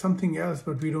thing, it's something else,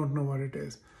 but we don't know what it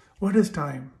is. What is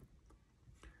time?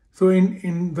 So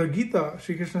in the Gita,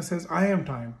 Sri Krishna says, I am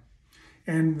time.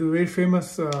 And the very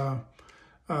famous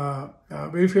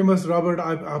Robert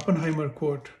Oppenheimer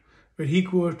quote, where he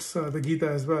quotes the Gita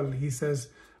as well. He says,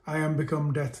 I am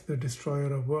become death, the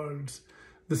destroyer of worlds.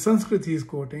 The Sanskrit he is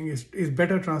quoting is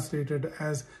better translated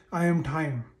as, I am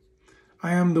time.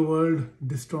 I am the world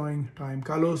destroying time.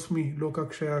 Kalosmi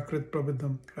lokakshaya krit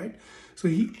prabidham, right? So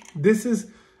this is,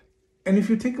 and if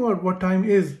you think about what time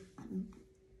is,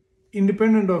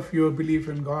 independent of your belief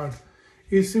in God,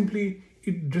 is simply,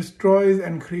 it destroys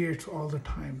and creates all the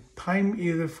time. Time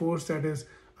is a force that is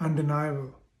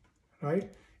undeniable,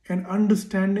 right? And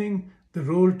understanding the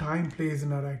role time plays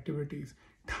in our activities.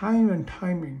 Time and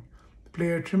timing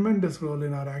play a tremendous role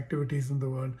in our activities in the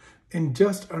world. And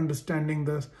just understanding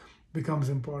this becomes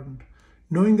important.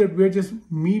 Knowing that we're just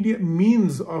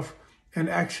means of an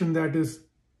action that is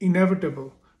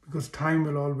inevitable, because time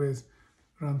will always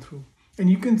run through. And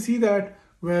you can see that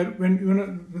when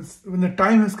the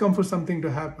time has come for something to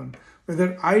happen,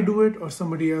 whether I do it or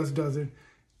somebody else does it,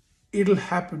 it'll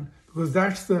happen, because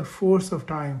that's the force of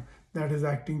time that is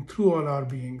acting through all our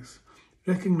beings.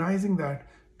 Recognizing that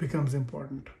becomes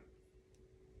important.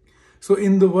 So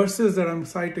in the verses that I'm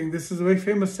citing, this is a very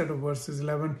famous set of verses,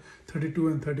 11, 32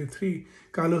 and 33,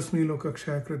 Kalosmi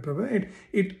lokakshaya krit prabha.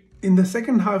 In the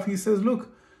second half, he says, look,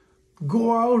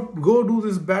 go out, go do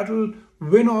this battle,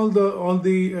 win all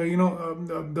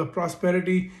the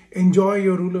prosperity, enjoy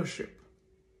your rulership,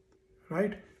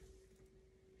 right?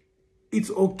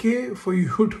 It's okay for you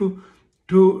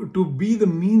to be the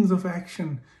means of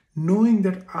action, knowing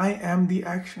that I am the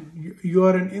action. You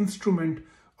are an instrument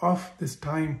of this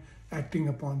time acting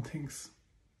upon things.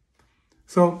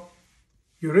 So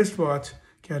your wristwatch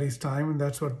carries time, and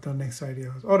that's what the next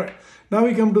idea was. All right, now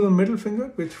we come to the middle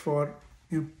finger, which for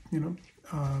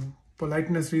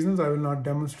politeness reasons I will not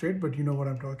demonstrate, but you know what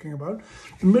I'm talking about.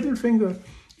 The middle finger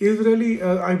is really,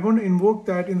 I want to invoke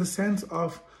that in the sense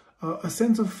of a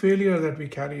sense of failure that we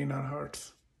carry in our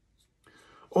hearts.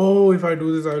 Oh, if I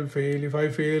do this, I will fail. If I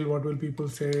fail, what will people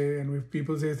say? And if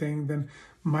people say things, then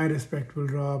my respect will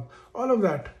drop. All of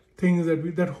that, things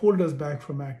that hold us back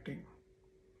from acting,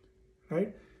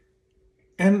 right?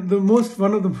 And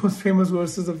one of the most famous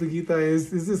verses of the Gita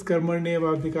is this karmarne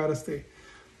vabdhikaraste.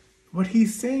 What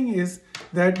he's saying is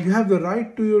that you have the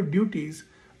right to your duties,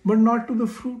 but not to the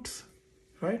fruits,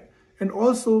 right? And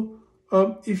also,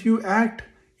 if you act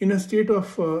in a state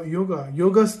of yoga,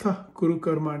 yogastha kuru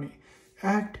karmani,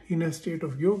 act in a state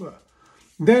of yoga,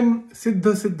 then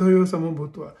siddha siddhayo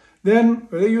samabhutva. Then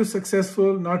whether you're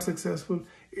successful, not successful,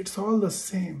 it's all the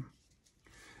same.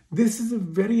 This is a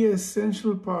very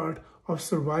essential part of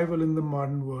survival in the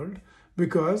modern world,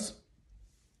 because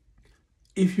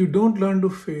if you don't learn to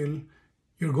fail,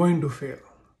 you're going to fail,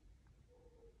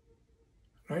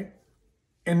 right?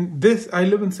 And this, I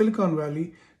live in Silicon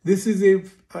Valley. This is it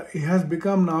has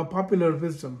become now popular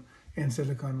wisdom in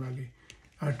Silicon Valley,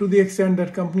 to the extent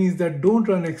that companies that don't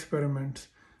run experiments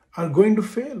are going to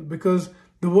fail, because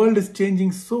the world is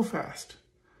changing so fast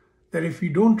that if we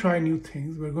don't try new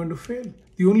things, we're going to fail.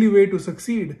 The only way to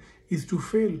succeed is to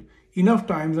fail enough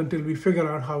times until we figure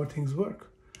out how things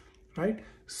work, right?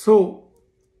 So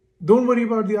don't worry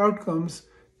about the outcomes.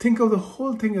 Think of the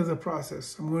whole thing as a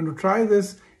process. I'm going to try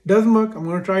this. Doesn't work, I'm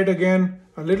going to try it again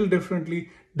a little differently.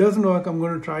 Doesn't work, I'm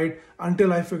going to try it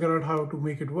until I figure out how to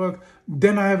make it work.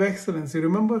 Then I have excellence. You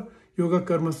remember? Yoga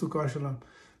karma sukashalam.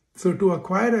 So to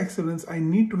acquire excellence, I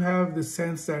need to have this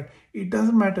sense that it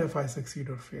doesn't matter if I succeed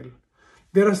or fail.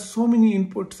 There are so many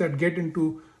inputs that get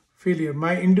into failure.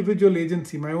 My individual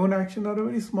agency, my own action are a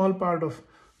very small part of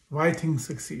why things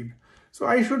succeed. So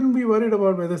I shouldn't be worried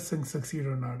about whether things succeed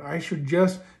or not. I should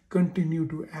just continue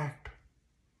to act,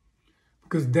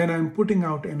 because then I'm putting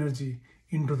out energy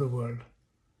into the world.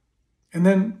 And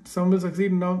then some will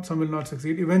succeed now, some will not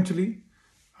succeed. Eventually,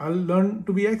 I'll learn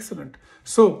to be excellent.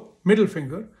 So middle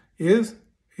finger is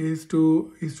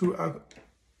to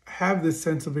have this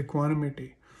sense of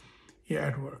equanimity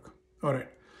at work. All right.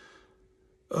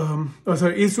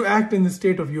 Is to act in the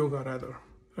state of yoga rather,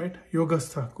 right?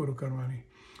 Yogastha kuru karmani.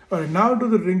 All right, now to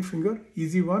the ring finger,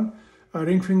 easy one.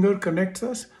 Ring finger connects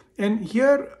us. And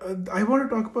here, I want to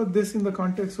talk about this in the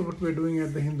context of what we're doing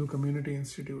at the Hindu Community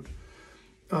Institute.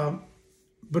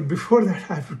 But before that,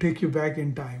 I have to take you back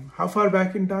in time. How far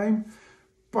back in time?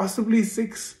 possibly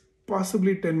 6,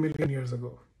 possibly 10 million years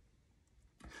ago.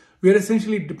 We are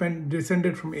essentially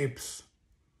descended from apes,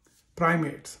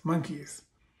 primates, monkeys.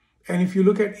 And if you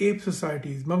look at ape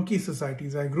societies, monkey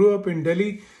societies, I grew up in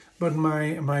Delhi, but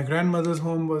my grandmother's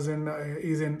home is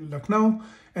in Lucknow.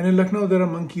 And in Lucknow, there are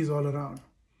monkeys all around.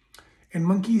 And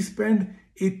monkeys spend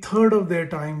a third of their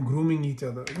time grooming each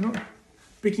other,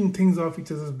 picking things off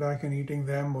each other's back and eating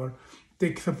them, or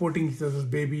supporting each other's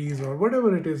babies, or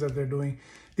whatever it is that they're doing.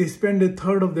 They spend a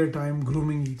third of their time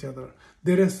grooming each other.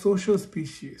 They're a social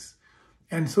species,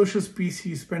 and social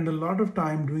species spend a lot of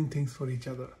time doing things for each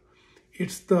other.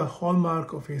 It's the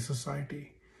hallmark of a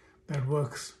society that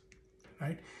works,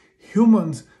 right?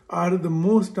 Humans are the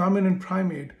most dominant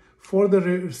primate for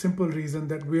the simple reason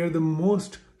that we are the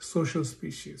most social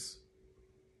species.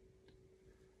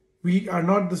 We are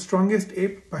not the strongest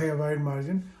ape by a wide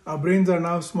margin. Our brains are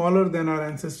now smaller than our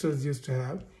ancestors used to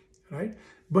have, right?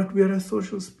 But we are a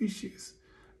social species.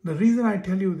 The reason I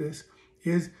tell you this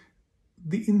is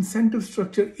the incentive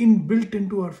structure inbuilt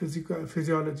into our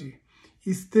physiology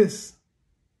is this.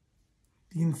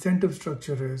 The incentive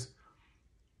structure is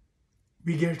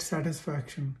we get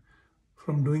satisfaction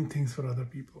from doing things for other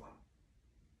people.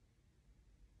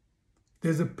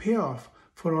 There's a payoff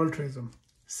for altruism,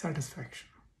 satisfaction,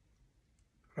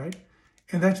 right?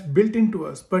 And that's built into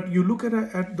us. But you look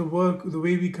at the work, the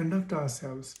way we conduct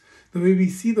ourselves, the way we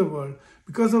see the world,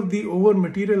 because of the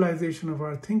over-materialization of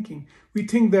our thinking, we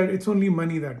think that it's only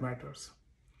money that matters.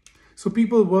 So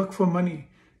people work for money.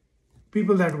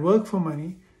 People that work for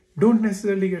money don't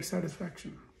necessarily get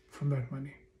satisfaction from that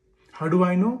money. How do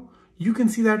I know? You can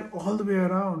see that all the way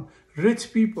around.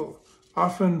 Rich people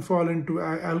often fall into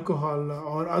alcohol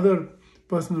or other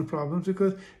personal problems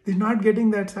because they're not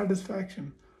getting that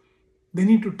satisfaction. They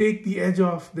need to take the edge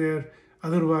off their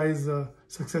otherwise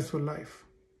successful life.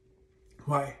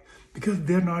 Why? Because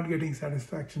they're not getting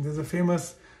satisfaction. There's a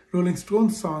famous Rolling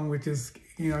Stones song which is,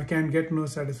 I can't get no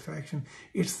satisfaction.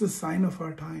 It's the sign of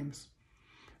our times.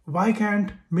 Why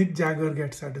can't Mick Jagger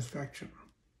get satisfaction?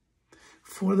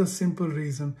 For the simple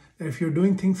reason that if you're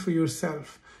doing things for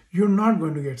yourself, you're not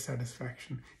going to get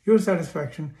satisfaction. Your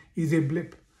satisfaction is a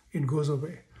blip. It goes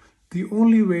away. The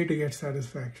only way to get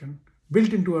satisfaction,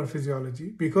 built into our physiology,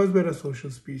 because we're a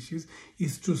social species,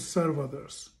 is to serve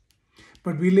others.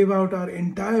 But we live out our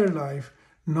entire life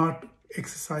not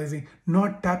exercising,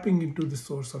 not tapping into the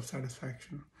source of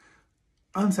satisfaction.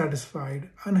 Unsatisfied,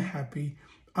 unhappy,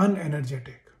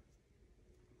 unenergetic.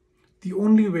 The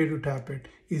only way to tap it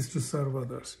is to serve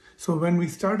others. So when we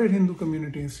started Hindu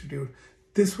Community Institute,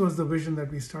 this was the vision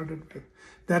that we started with,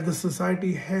 that the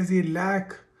society has a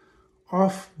lack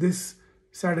of this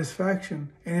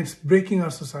satisfaction and it's breaking our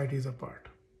societies apart.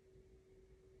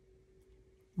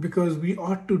 Because we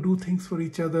ought to do things for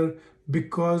each other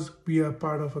because we are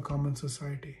part of a common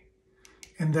society.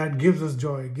 And that gives us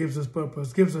joy, gives us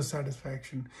purpose, gives us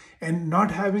satisfaction. And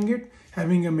not having it,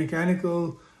 having a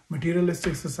mechanical,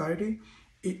 materialistic society,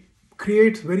 it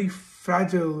creates very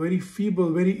fragile, very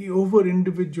feeble, very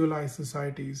over-individualized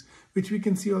societies, which we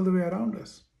can see all the way around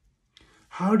us.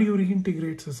 How do you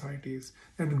reintegrate societies?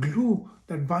 That glue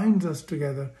that binds us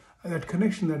together, that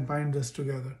connection that binds us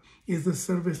together, is the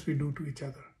service we do to each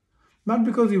other. Not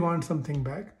because we want something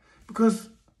back, because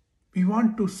we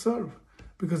want to serve,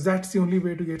 because that's the only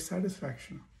way to get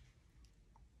satisfaction.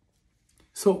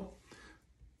 So,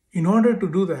 in order to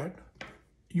do that,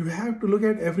 you have to look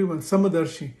at everyone,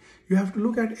 Samadarshi. You have to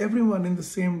look at everyone in the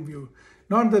same view.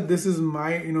 Not that this is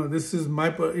my, this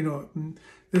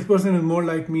person is more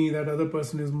like me, that other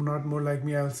person is not more like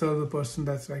me, I'll serve the person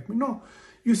that's like me. No,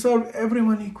 you serve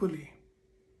everyone equally.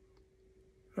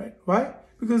 Right? Why?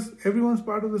 Because everyone's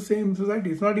part of the same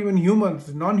society. It's not even humans,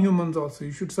 it's non-humans also.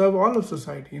 You should serve all of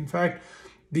society. In fact,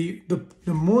 the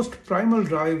most primal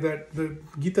drive that the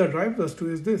Gita drives us to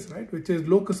is this, right? Which is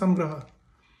Loka Samgraha.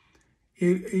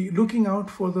 Looking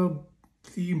out for the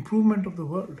improvement of the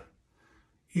world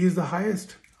is the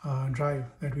highest drive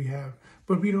that we have,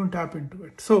 but we don't tap into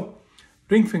it. So,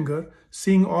 ring finger,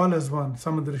 seeing all as one,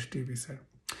 Samadrishti, we said.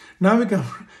 Now we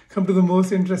come to the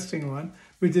most interesting one,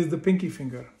 which is the pinky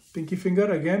finger. Pinky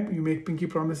finger, again, you make pinky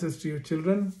promises to your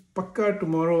children. Pakka,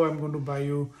 tomorrow I'm going to buy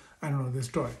you, this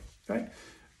toy, right?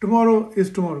 Tomorrow is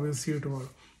tomorrow, we'll see you tomorrow.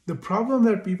 The problem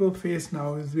that people face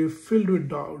now is we're filled with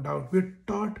doubt. We're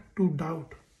taught to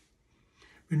doubt.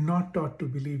 We're not taught to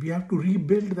believe. We have to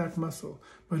rebuild that muscle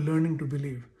by learning to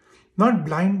believe. Not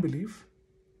blind belief,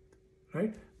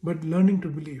 right? But learning to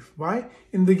believe. Why?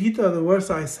 In the Gita, the verse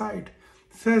I cite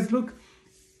says, look,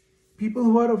 people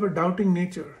who are of a doubting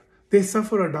nature, they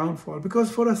suffer a downfall. Because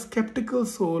for a skeptical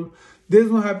soul, there's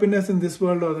no happiness in this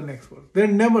world or the next world. They're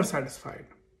never satisfied.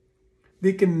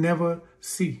 they can never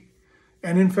see.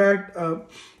 And in fact,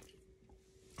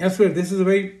 elsewhere, this is a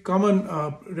very common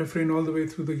refrain all the way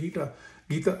through the Gita,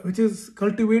 which is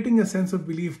cultivating a sense of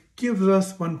belief gives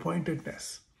us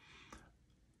one-pointedness.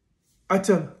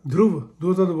 Achal, Dhruv,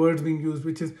 those are the words being used,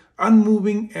 which is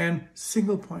unmoving and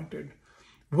single-pointed,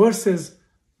 versus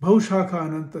Bhaushakha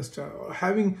Anantascha,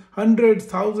 having hundreds,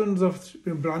 thousands of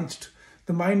branched.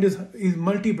 The mind is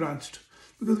multi-branched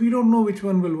because we don't know which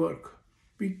one will work.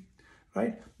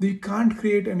 Right? You can't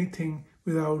create anything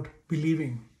without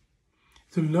believing.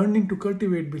 So learning to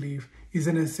cultivate belief is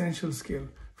an essential skill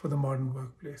for the modern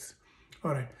workplace.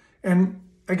 All right. And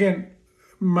again,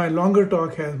 my longer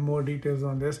talk has more details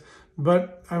on this,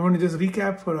 but I want to just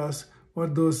recap for us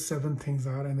what those 7 things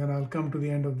are, and then I'll come to the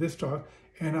end of this talk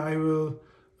and I will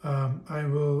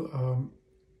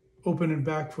open it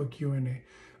back for Q&A.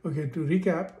 Okay, to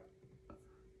recap,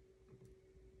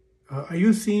 are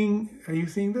you seeing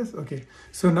this? Okay,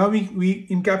 so now we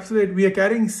encapsulate, we are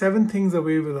carrying 7 things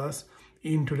away with us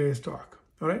in today's talk.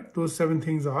 All right, those 7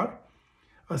 things are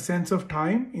a sense of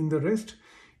time in the wrist,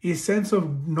 a sense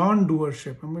of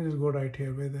non-doership. I'm going to just go right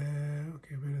here.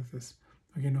 Okay, where is this?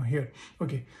 Okay, no, here.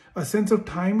 Okay, a sense of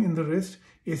time in the wrist,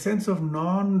 a sense of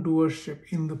non-doership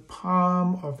in the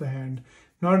palm of the hand,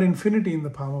 not infinity in the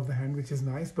palm of the hand, which is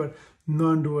nice, but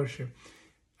non-doership.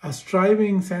 A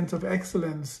striving sense of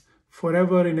excellence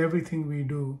forever in everything we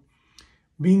do,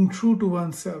 being true to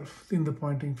oneself in the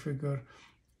pointing figure,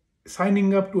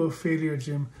 signing up to a failure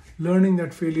gym, learning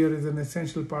that failure is an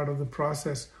essential part of the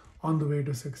process on the way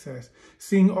to success,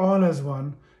 seeing all as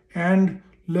one, and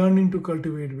learning to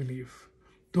cultivate belief.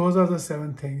 Those are the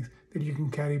 7 things that you can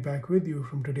carry back with you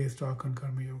from today's talk on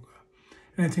Karma Yoga.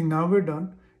 And I think now we're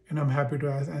done, and I'm happy to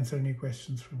answer any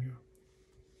questions from you.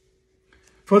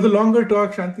 For the longer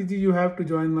talk, Shantiji, you have to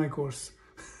join my course.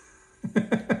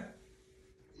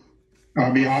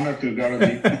 I'll be honored to,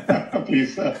 Gaurav.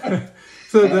 Please.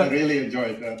 I really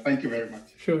enjoyed it. Thank you very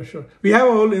much. Sure. We have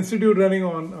a whole institute running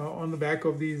on the back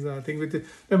of these things. Which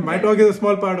my talk is a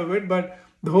small part of it, but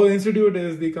the whole institute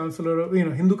is the counselor of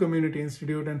Hindu Community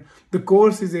Institute, and the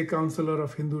course is a counselor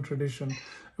of Hindu tradition,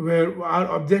 where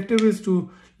our objective is to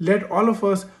let all of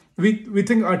us. We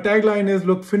think our tagline is,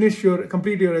 look,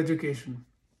 complete your education.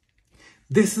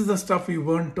 This is the stuff we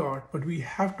weren't taught, but we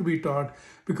have to be taught,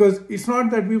 because it's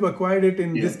not that we've acquired it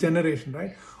in this generation,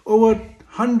 right? Over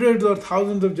hundreds or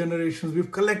thousands of generations,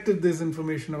 we've collected this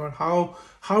information about how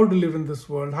to live in this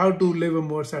world, how to live a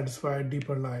more satisfied,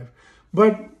 deeper life.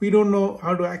 But we don't know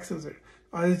how to access it.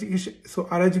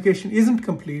 Our education isn't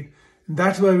complete, and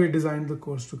that's why we designed the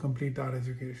course to complete our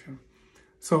education.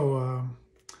 So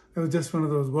it was just one of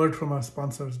those words from our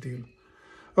sponsors deal.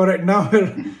 All right, now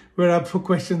we're up for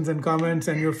questions and comments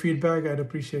and your feedback. I'd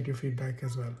appreciate your feedback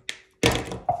as well.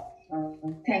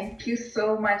 Thank you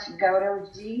so much,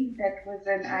 Gauravji. That was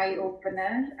an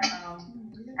eye-opener.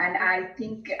 And I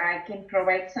think I can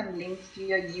provide some links to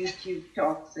your YouTube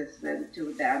talks as well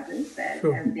to the others as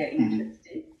they're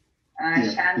interested.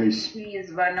 Shanti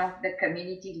is one of the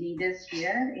community leaders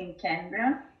here in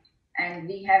Canberra. And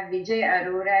we have Vijay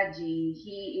Arora ji.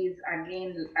 He is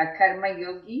again a Karma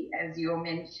Yogi, as you're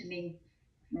mentioning.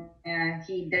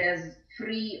 He does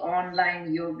free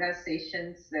online yoga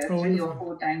sessions 3 or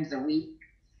 4 times a week.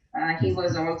 He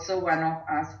was also one of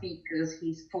our speakers.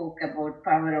 He spoke about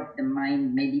power of the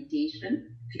mind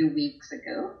meditation a few weeks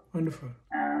ago. Wonderful.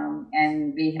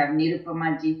 And we have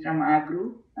Nirupama ji from our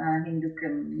group, Hindu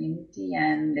Community,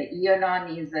 and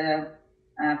Ionon is a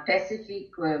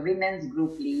Pacific women's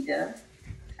group leader.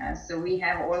 So we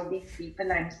have all these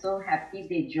people. I'm so happy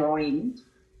they joined.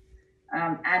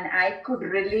 And I could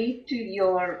relate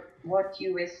to what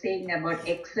you were saying about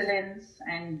excellence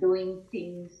and doing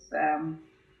things.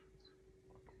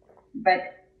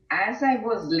 But as I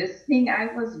was listening, I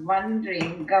was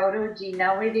wondering, Gauravji,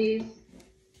 nowadays,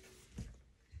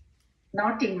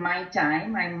 not in my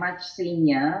time, I'm much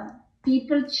senior,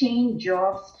 people change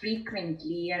jobs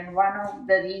frequently, and one of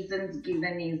the reasons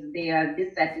given is they are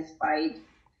dissatisfied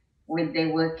with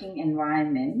their working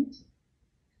environment.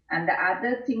 And the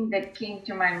other thing that came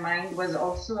to my mind was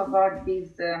also about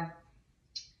these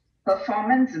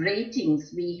performance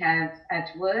ratings we have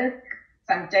at work,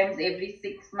 sometimes every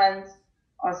 6 months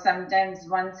or sometimes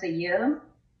once a year.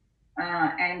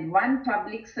 And one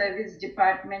public service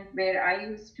department where I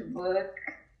used to work,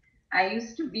 I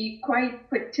used to be quite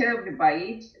perturbed by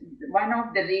it. One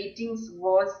of the ratings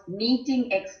was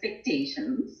meeting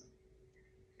expectations.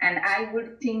 And I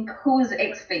would think, whose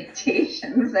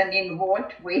expectations and in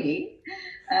what way?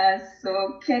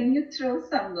 So can you throw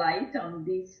some light on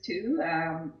these two,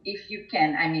 if you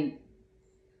can? I mean,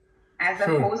 as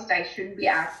a host, I shouldn't be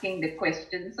asking the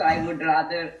question. So I would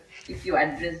rather if you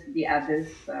address the others,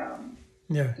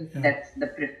 if that's the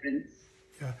preference.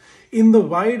 Yeah. In the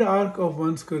wide arc of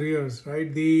one's careers,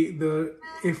 right,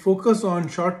 a focus on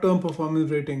short-term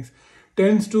performance ratings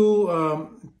tends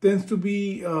to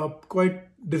be quite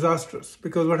disastrous,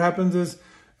 because what happens is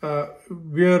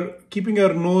we are keeping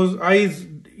our eyes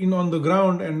in on the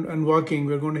ground and walking.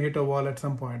 We're going to hit a wall at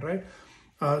some point, right?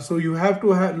 So you have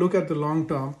to look at the long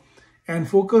term and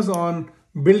focus on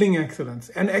building excellence,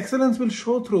 and excellence will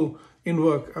show through in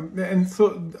work. And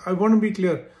so I want to be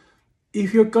clear.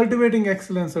 If you're cultivating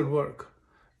excellence at work,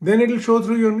 then it'll show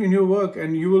through in your work,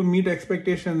 and you will meet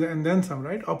expectations and then some,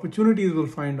 right? Opportunities will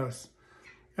find us.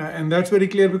 And that's very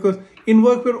clear, because in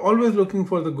work, we're always looking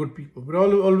for the good people. We're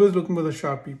always looking for the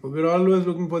sharp people. We're always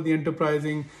looking for the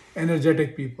enterprising,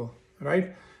 energetic people,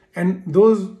 right? And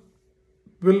those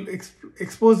will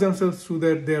expose themselves through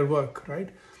their work,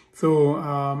 right?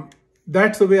 So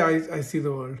that's the way I see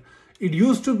the world. It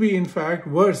used to be, in fact,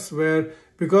 worse, where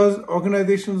because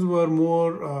organizations were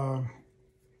more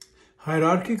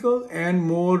hierarchical and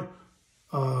more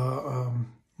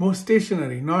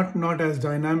stationary, not as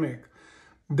dynamic,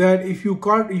 that if you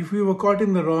were caught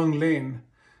in the wrong lane,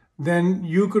 then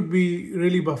you could be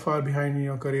really far behind in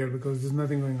your career because there's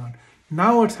nothing going on.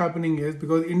 Now what's happening is,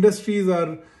 because industries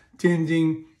are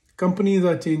changing, companies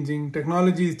are changing,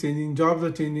 technology is changing, jobs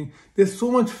are changing, there's so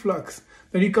much flux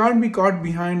that you can't be caught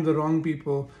behind the wrong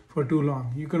people for too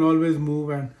long. You can always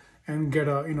move and get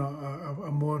a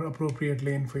more appropriate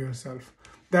lane for yourself.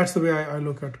 That's the way I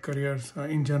look at careers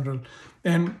in general.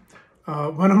 And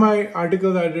one of my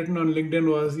articles I'd written on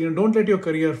LinkedIn was, don't let your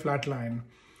career flatline.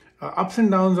 Ups and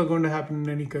downs are going to happen in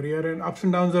any career, and ups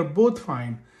and downs are both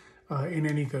fine in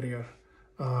any career.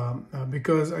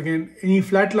 Because again, any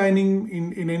flatlining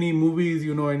in any movies,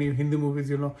 any Hindi movies,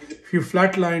 if you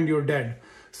flatlined, you're dead.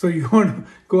 So you want to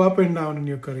go up and down in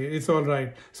your career. It's all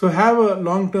right. So have a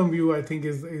long-term view, I think,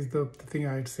 is the thing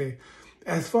I'd say.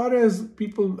 As far as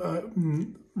people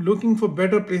looking for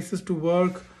better places to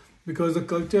work because the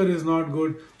culture is not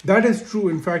good, that is true.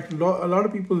 In fact, a lot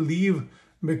of people leave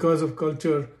because of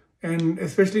culture. And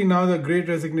especially now the great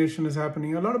resignation is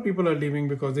happening. A lot of people are leaving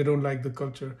because they don't like the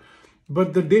culture.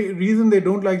 But the reason they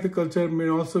don't like the culture may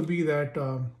also be that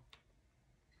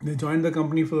they joined the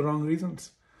company for the wrong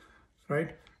reasons,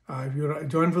 right? If you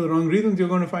join for the wrong reasons, you're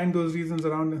going to find those reasons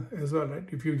around as well, right?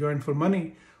 If you join for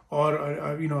money or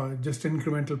just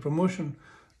incremental promotion,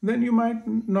 then you might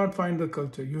not find the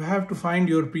culture. You have to find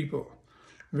your people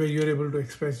where you're able to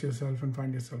express yourself and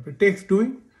find yourself. It takes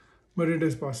doing, but it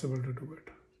is possible to do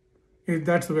it.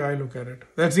 That's the way I look at it.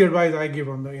 That's the advice I give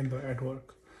at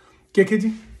work.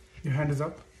 KKG, your hand is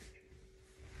up.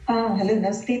 Hello,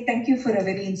 Namaste. Thank you for a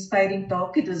very inspiring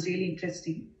talk. It was really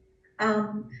interesting.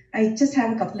 I just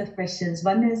have a couple of questions.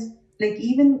 One is, like,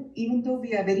 even though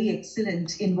we are very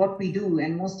excellent in what we do,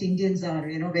 and most Indians are,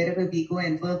 wherever we go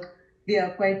and work, we are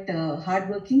quite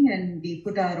hardworking and we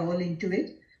put our all into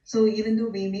it. So even though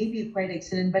we may be quite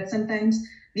excellent, but sometimes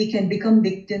we can become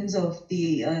victims of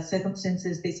the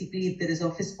circumstances. Basically, if there is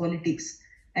office politics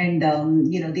and,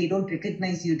 they don't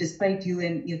recognize you despite you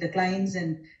and the clients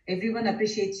and everyone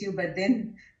appreciates you, but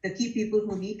then the key people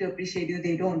who need to appreciate you,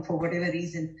 they don't for whatever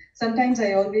reason. Sometimes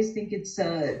I always think it's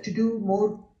to do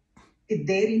more with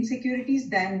their insecurities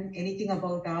than anything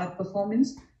about our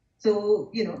performance.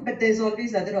 So, but there's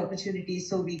always other opportunities.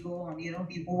 So we go on,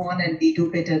 we move on and we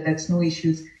do better. That's no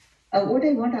issues. What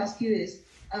I want to ask you is,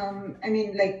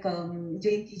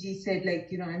 Jayanti ji said,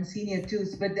 I'm senior too,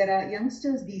 but there are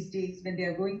youngsters these days when they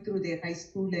are going through their high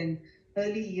school and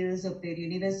early years of their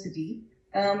university.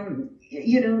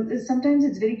 Sometimes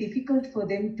it's very difficult for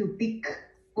them to pick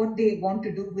what they want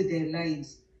to do with their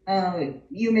lives.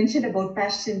 You mentioned about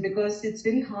passion, because it's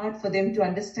very hard for them to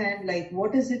understand,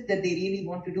 what is it that they really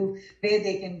want to do, where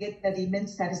they can get that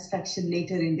immense satisfaction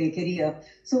later in their career.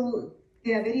 So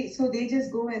they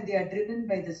just go and they are driven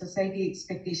by the society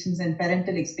expectations and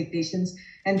parental expectations,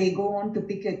 and they go on to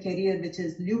pick a career which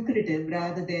is lucrative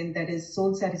rather than that is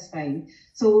soul satisfying.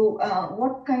 So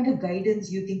what kind of guidance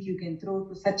you think you can throw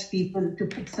to such people to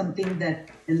pick something that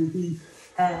will be,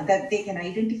 that they can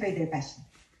identify their passion?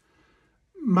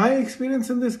 My experience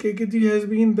in this, KKG, has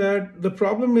been that the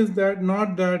problem is that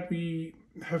not that we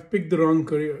have picked the wrong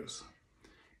careers.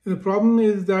 The problem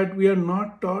is that we are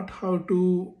not taught how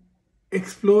to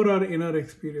explore our inner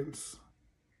experience.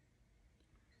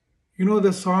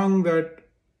 The song that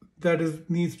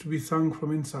needs to be sung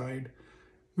from inside,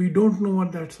 we don't know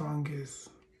what that song is.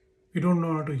 We don't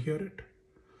know how to hear it.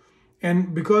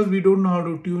 And because we don't know how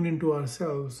to tune into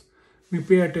ourselves, we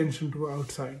pay attention to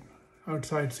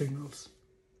outside signals.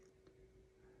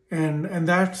 And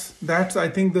that's I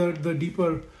think the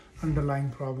deeper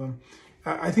underlying problem.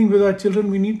 I think with our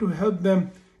children, we need to help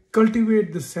them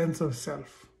cultivate the sense of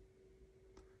self,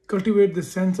 cultivate the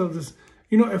sense of this.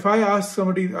 If I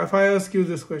ask you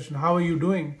this question, how are you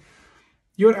doing?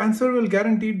 Your answer will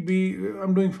guaranteed be,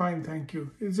 I'm doing fine, thank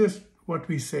you. It's just what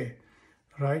we say,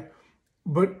 right?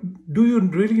 But do you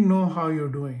really know how you're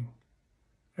doing?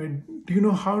 Right? Do you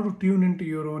know how to tune into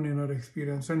your own inner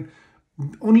experience? And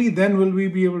only then will we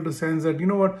be able to sense that, you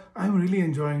know what, I'm really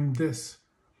enjoying this.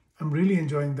 I'm really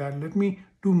enjoying that. Let me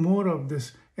do more of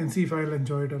this and see if I'll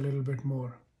enjoy it a little bit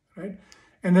more, right?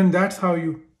 And then that's how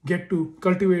you get to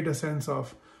cultivate a sense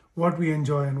of what we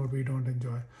enjoy and what we don't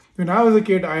enjoy. When I was a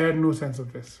kid, I had no sense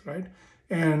of this, right?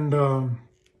 And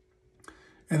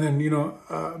then,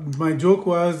 my joke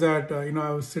was that, I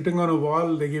was sitting on a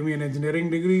wall, they gave me an engineering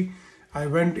degree. I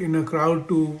went in a crowd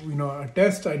to, a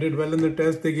test. I did well in the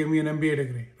test. They gave me an MBA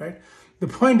degree, right? The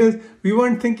point is, we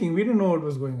weren't thinking. We didn't know what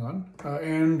was going on.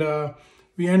 And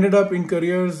we ended up in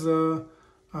careers.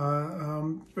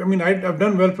 I've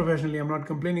done well professionally. I'm not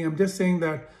complaining. I'm just saying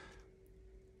that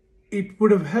it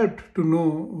would have helped to know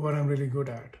what I'm really good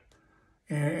at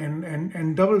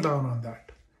and double down on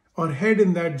that or head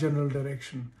in that general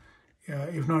direction,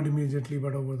 if not immediately,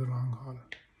 but over the long haul.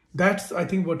 That's, I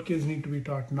think, what kids need to be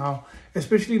taught now,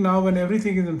 especially now when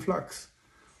everything is in flux.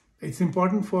 It's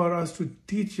important for us to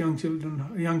teach young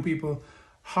people,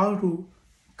 how to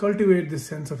cultivate this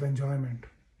sense of enjoyment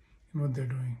in what they're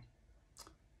doing.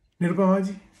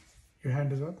 Nirupamaji, your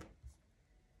hand is up.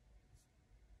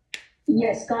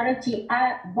 Yes, Gauravji,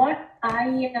 what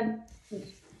I am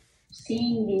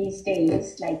seeing these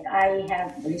days, like I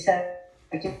have research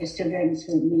students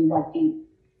with me working,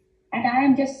 and I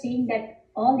am just seeing that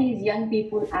all these young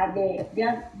people they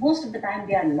are most of the time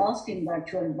they are lost in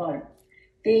virtual world.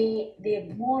 They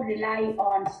more rely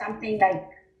on something like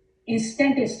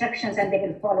instant instructions and they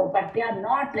will follow, but they are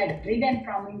not like driven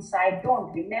from inside,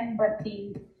 don't remember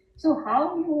things. So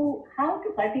how to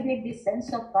cultivate this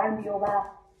sense of karma yoga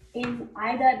in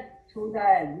either through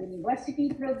the university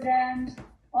programs,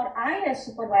 or I as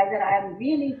supervisor, I am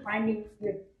really finding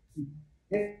it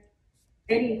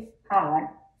very hard.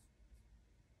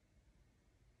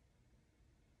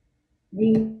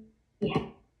 We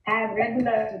have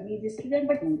regular this event,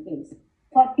 but in case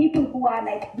for people who are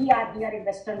like we are here in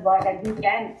Western world and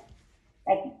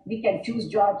we can choose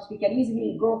jobs, we can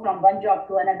easily go from one job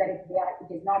to another if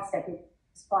it is not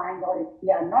satisfying or if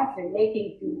we are not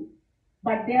relating to.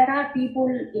 But there are people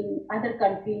in other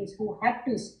countries who have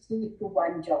to stick to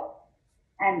one job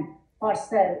and for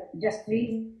just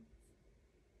really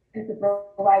to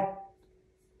provide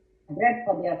bread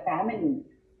for their family.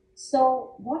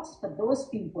 So what's for those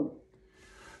people?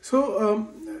 So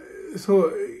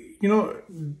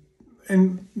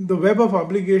in the web of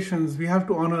obligations, we have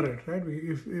to honor it, right?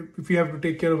 If we have to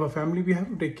take care of our family, we have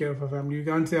to take care of our family. You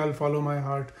can't say, I'll follow my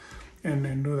heart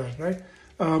and do that, right?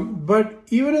 But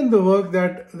even in the work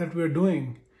that we're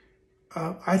doing,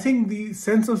 I think the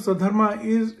sense of Swadharma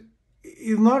is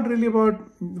not really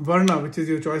about Varna, which is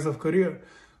your choice of career,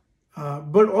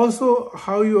 but also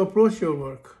how you approach your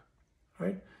work,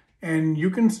 right? And you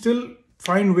can still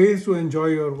find ways to enjoy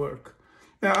your work.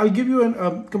 Now, I'll give you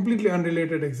a completely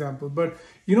unrelated example, but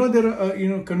there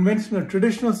are conventional,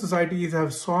 traditional societies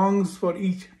have songs for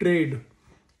each trade,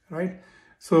 right?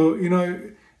 So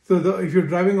if you're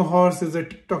driving a horse, there's a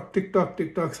tick-tock, tick-tock,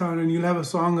 tick-tock sound, and you'll have a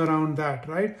song around that,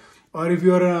 right? Or if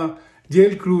you're a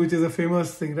jail crew, which is a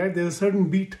famous thing, right? There's a certain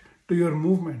beat to your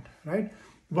movement, right?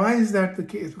 Why is that the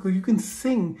case? Because you can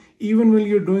sing even when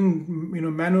you're doing,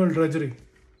 manual drudgery,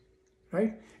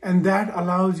 right? And that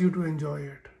allows you to enjoy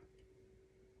it.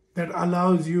 That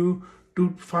allows you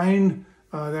to find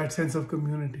that sense of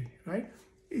community, right?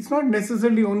 It's not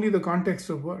necessarily only the context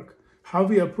of work. How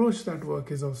we approach that work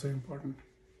is also important.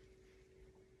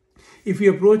 If we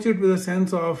approach it with a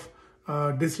sense of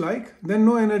dislike, then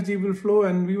no energy will flow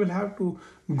and we will have to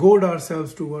goad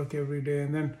ourselves to work every day,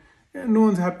 and then no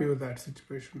one's happy with that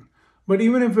situation. But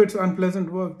even if it's unpleasant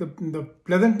work, the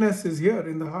pleasantness is here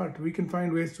in the heart. We can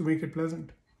find ways to make it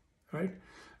pleasant, right?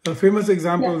 A famous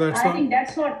example I think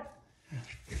that's what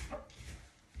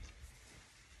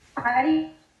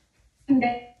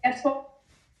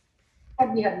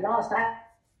we have lost.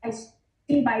 I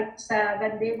see myself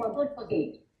when they were good for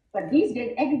it. But these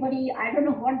days, everybody, I don't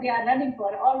know what they are running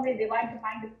for. Always they want to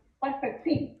find the perfect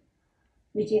thing,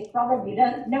 which is probably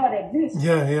never exists.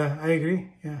 Yeah, I agree.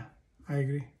 Yeah, I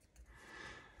agree.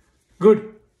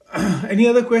 Good. Any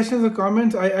other questions or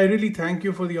comments? I really thank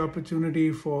you for the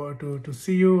opportunity to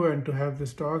see you and to have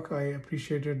this talk. I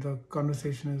appreciated the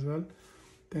conversation as well.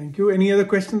 Thank you. Any other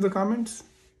questions or comments?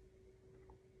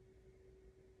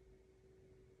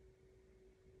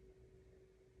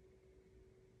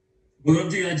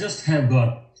 Gauravji, I just have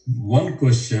got one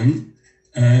question.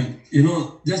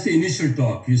 Just the initial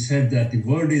talk, you said that the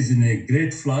world is in a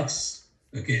great flux.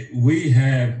 Okay, we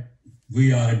are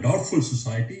a doubtful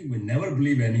society. We never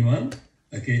believe anyone.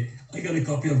 Okay, I got a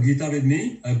copy of Gita with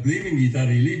me. I believe in Gita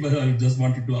really, but I just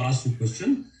wanted to ask you a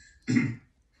question.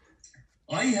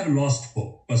 I have lost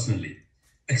hope personally,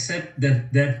 except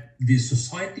that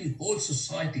the whole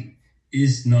society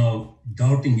is now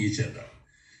doubting each other.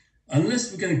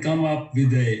 Unless we can come up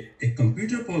with a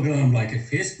computer program like a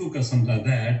Facebook or something like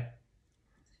that,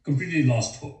 completely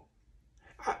lost hope.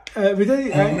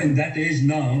 Vijay, I'm in that age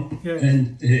now, yeah.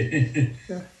 And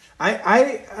yeah. I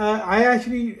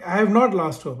have not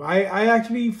lost hope. I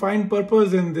actually find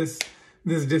purpose in this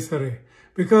disarray,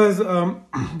 because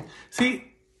see,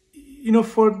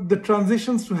 for the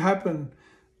transitions to happen,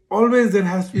 always there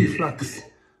has to be flux,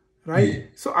 right? Yeah.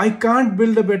 So I can't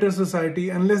build a better society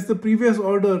unless the previous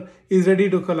order is ready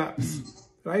to collapse,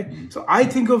 right? So I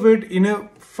think of it in a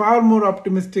far more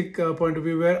optimistic point of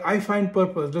view, where I find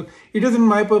purpose. Look, it isn't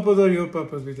my purpose or your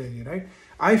purpose, Vijay, right?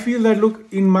 I feel that,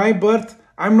 look, in my birth,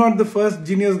 I'm not the first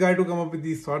genius guy to come up with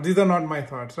these thoughts. These are not my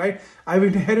thoughts, right? I've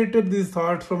inherited these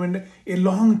thoughts from a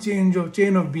long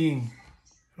chain of being,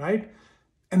 right?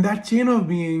 And that chain of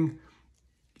being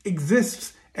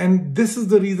exists. And this is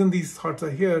the reason these thoughts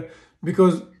are here,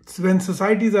 because when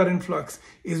societies are in flux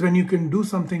is when you can do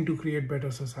something to create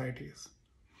better societies.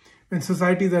 When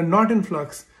societies are not in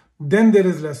flux, then there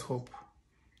is less hope,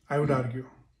 I would argue.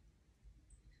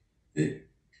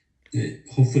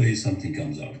 Hopefully something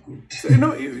comes out good. So,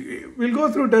 we'll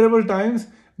go through terrible times,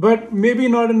 but maybe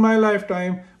not in my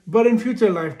lifetime, but in future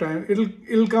lifetime,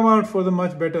 it'll come out for the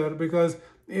much better, because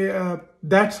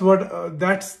that's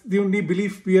the only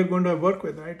belief we are going to work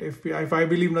with, right? If I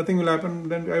believe nothing will happen,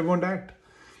 then I won't act.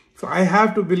 So I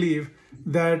have to believe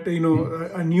that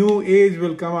a new age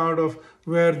will come out of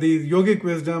where the yogic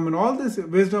wisdom and all this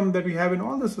wisdom that we have in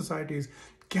all the societies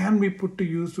can be put to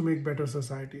use to make better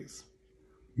societies.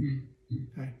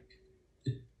 Right.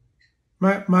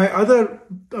 My other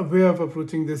way of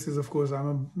approaching this is, of course,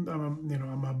 I'm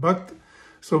a bhakt.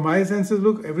 So my sense is,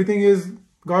 look, everything is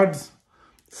God's.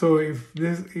 So if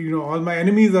this, all my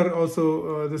enemies are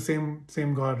also the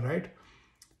same God, right?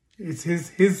 It's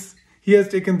his. He has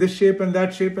taken this shape and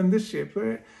that shape and this shape.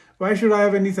 Why should I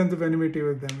have any sense of enmity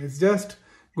with them? It's just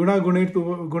guna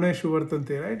guneshu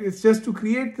vartante, right? It's just to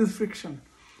create this friction,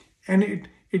 and it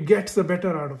gets the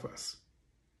better out of us.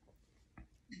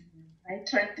 I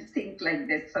try to think like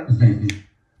that sometimes.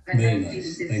 When I feel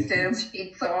disturbed,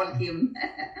 it's all him.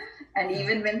 And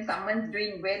even when someone's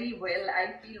doing very well,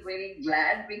 I feel very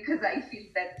glad, because I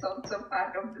feel that's also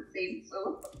part of the same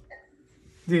soul.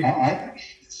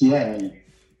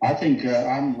 I think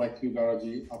I'm like you,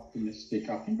 Gauravji, optimistic.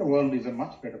 I think the world is a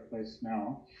much better place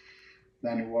now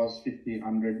than it was 50,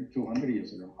 100, 200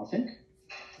 years ago, I think.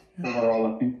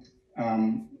 Overall, I think,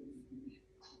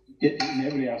 in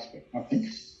every aspect, I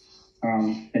think.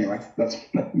 Anyway, that's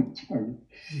my view.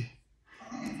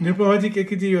 Nirupamaji,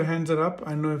 Kekiji, your hands are up. I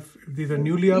don't know if these are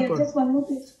newly up. Yeah, just one more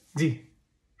question. Ji.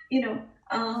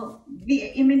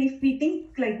 If we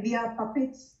think like we are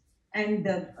puppets, and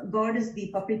God is the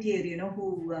puppeteer,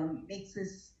 who makes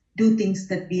us do things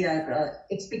that we are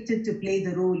expected to play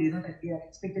the role, that we are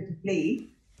expected to play.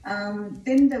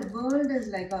 Then the world is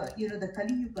like, the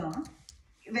Kali Yuga,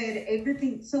 where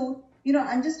everything. So,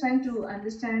 I'm just trying to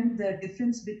understand the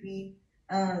difference between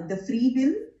the free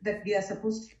will that we are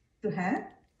supposed to have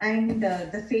and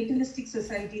the fatalistic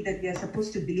society that we are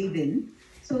supposed to believe in.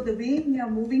 So the way we are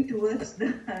moving towards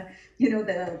the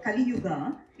Kali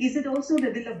Yuga, is it also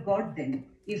the will of God then?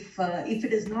 If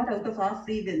it is not out of our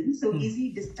free will, so is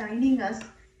He designing us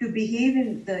to behave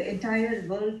in the entire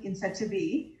world in such a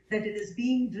way that it is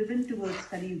being driven towards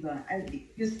Kali Yuga?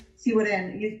 You see what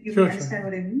you Sure, understand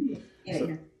what I mean? Yeah, so,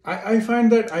 yeah. I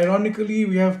find that ironically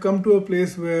we have come to a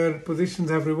place where positions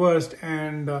have reversed,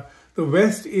 and the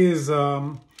West is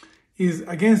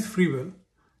against free will,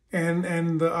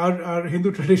 and our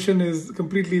Hindu tradition is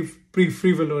completely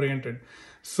free will oriented.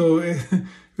 So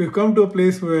we've come to a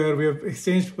place where we have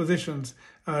exchanged positions.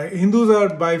 Hindus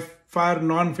are by far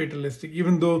non-fatalistic,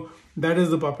 even though that is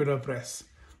the popular press,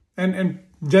 and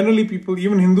generally people,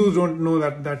 even Hindus, don't know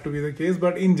that to be the case.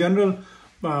 But in general,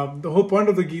 the whole point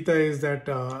of the Gita is that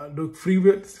look, free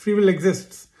will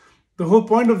exists. The whole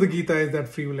point of the Gita is that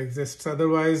free will exists.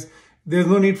 Otherwise, there's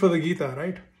no need for the Gita,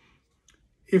 right?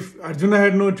 If Arjuna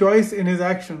had no choice in his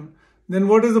action, then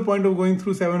what is the point of going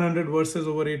through 700 verses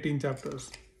over 18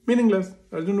 chapters? Meaningless.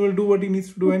 Arjuna will do what he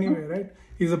needs to do anyway, right?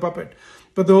 He's a puppet.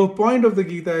 But the whole point of the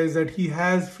Gita is that he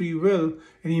has free will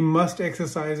and he must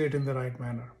exercise it in the right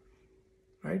manner,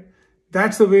 right?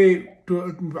 that's the way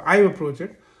I approach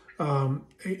it.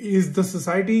 Is the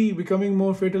society becoming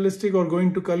more fatalistic or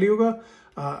going to Kali Yuga?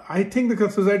 I think the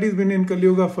society has been in Kali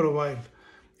Yuga for a while.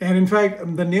 And in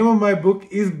fact, the name of my book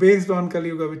is based on Kali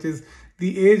Yuga, which is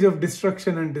the age of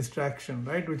destruction and distraction,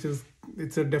 right?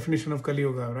 It's a definition of Kali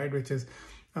Yuga, right? Which is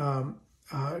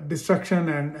destruction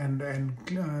and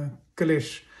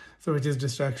Kalesh, so which is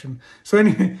distraction. So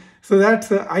anyway, so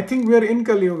that's, I think we are in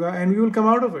Kali Yuga and we will come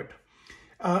out of it.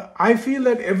 I feel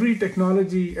that every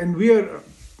technology, and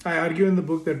I argue in the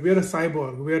book that we are a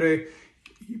cyborg, we are a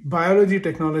biology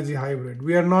technology hybrid.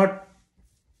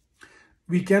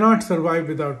 We cannot survive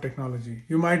without technology.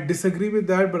 You might disagree with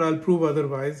that, but I'll prove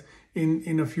otherwise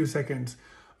in a few seconds.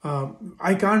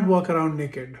 I can't walk around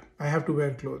naked. I have to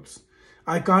wear clothes.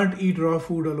 I can't eat raw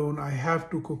food alone. I have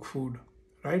to cook food,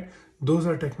 right? Those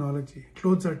are technology.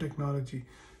 Clothes are technology.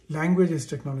 Language is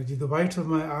technology. The whites of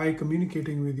my eye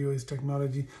communicating with you is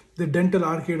technology. The dental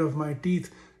arcade of my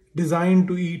teeth designed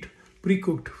to eat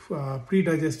pre-cooked,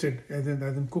 pre-digested, as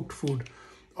in cooked food.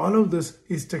 All of this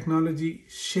is technology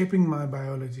shaping my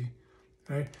biology,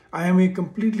 right? I am a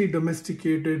completely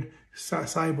domesticated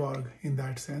cyborg in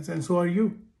that sense, and so are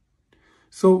you.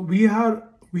 So we have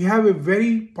a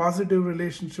very positive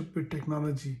relationship with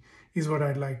technology, is what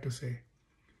I'd like to say.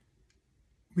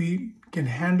 We can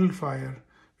handle fire,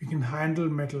 we can handle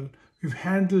metal, we've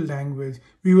handled language,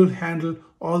 we will handle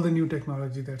all the new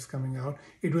technology that's coming out.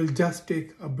 It will just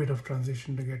take a bit of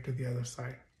transition to get to the other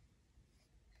side.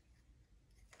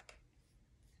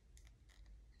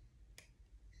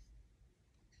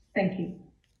 Thank you.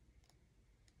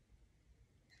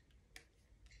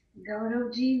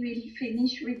 Gauravji, we'll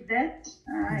finish with that,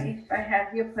 if I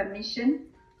have your permission.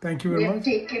 Thank you very much.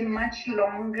 We have taken much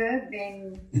longer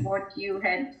than what you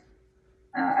had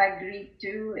agreed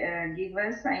to give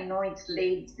us. I know it's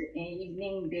late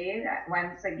evening there.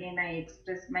 Once again, I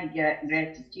express my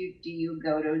gratitude to you,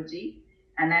 Gauravji,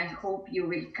 and I hope you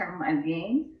will come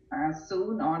again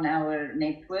soon on our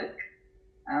network.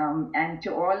 And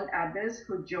to all others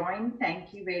who joined,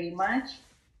 thank you very much.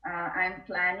 I'm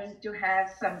planning to have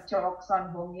some talks on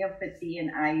homeopathy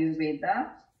and Ayurveda,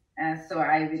 so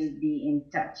I will be in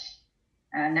touch.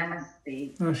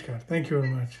 Namaste. Namaskar. Thank you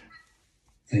very much.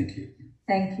 Thank you.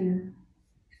 Thank you.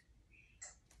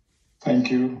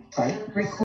 Thank you. Bye.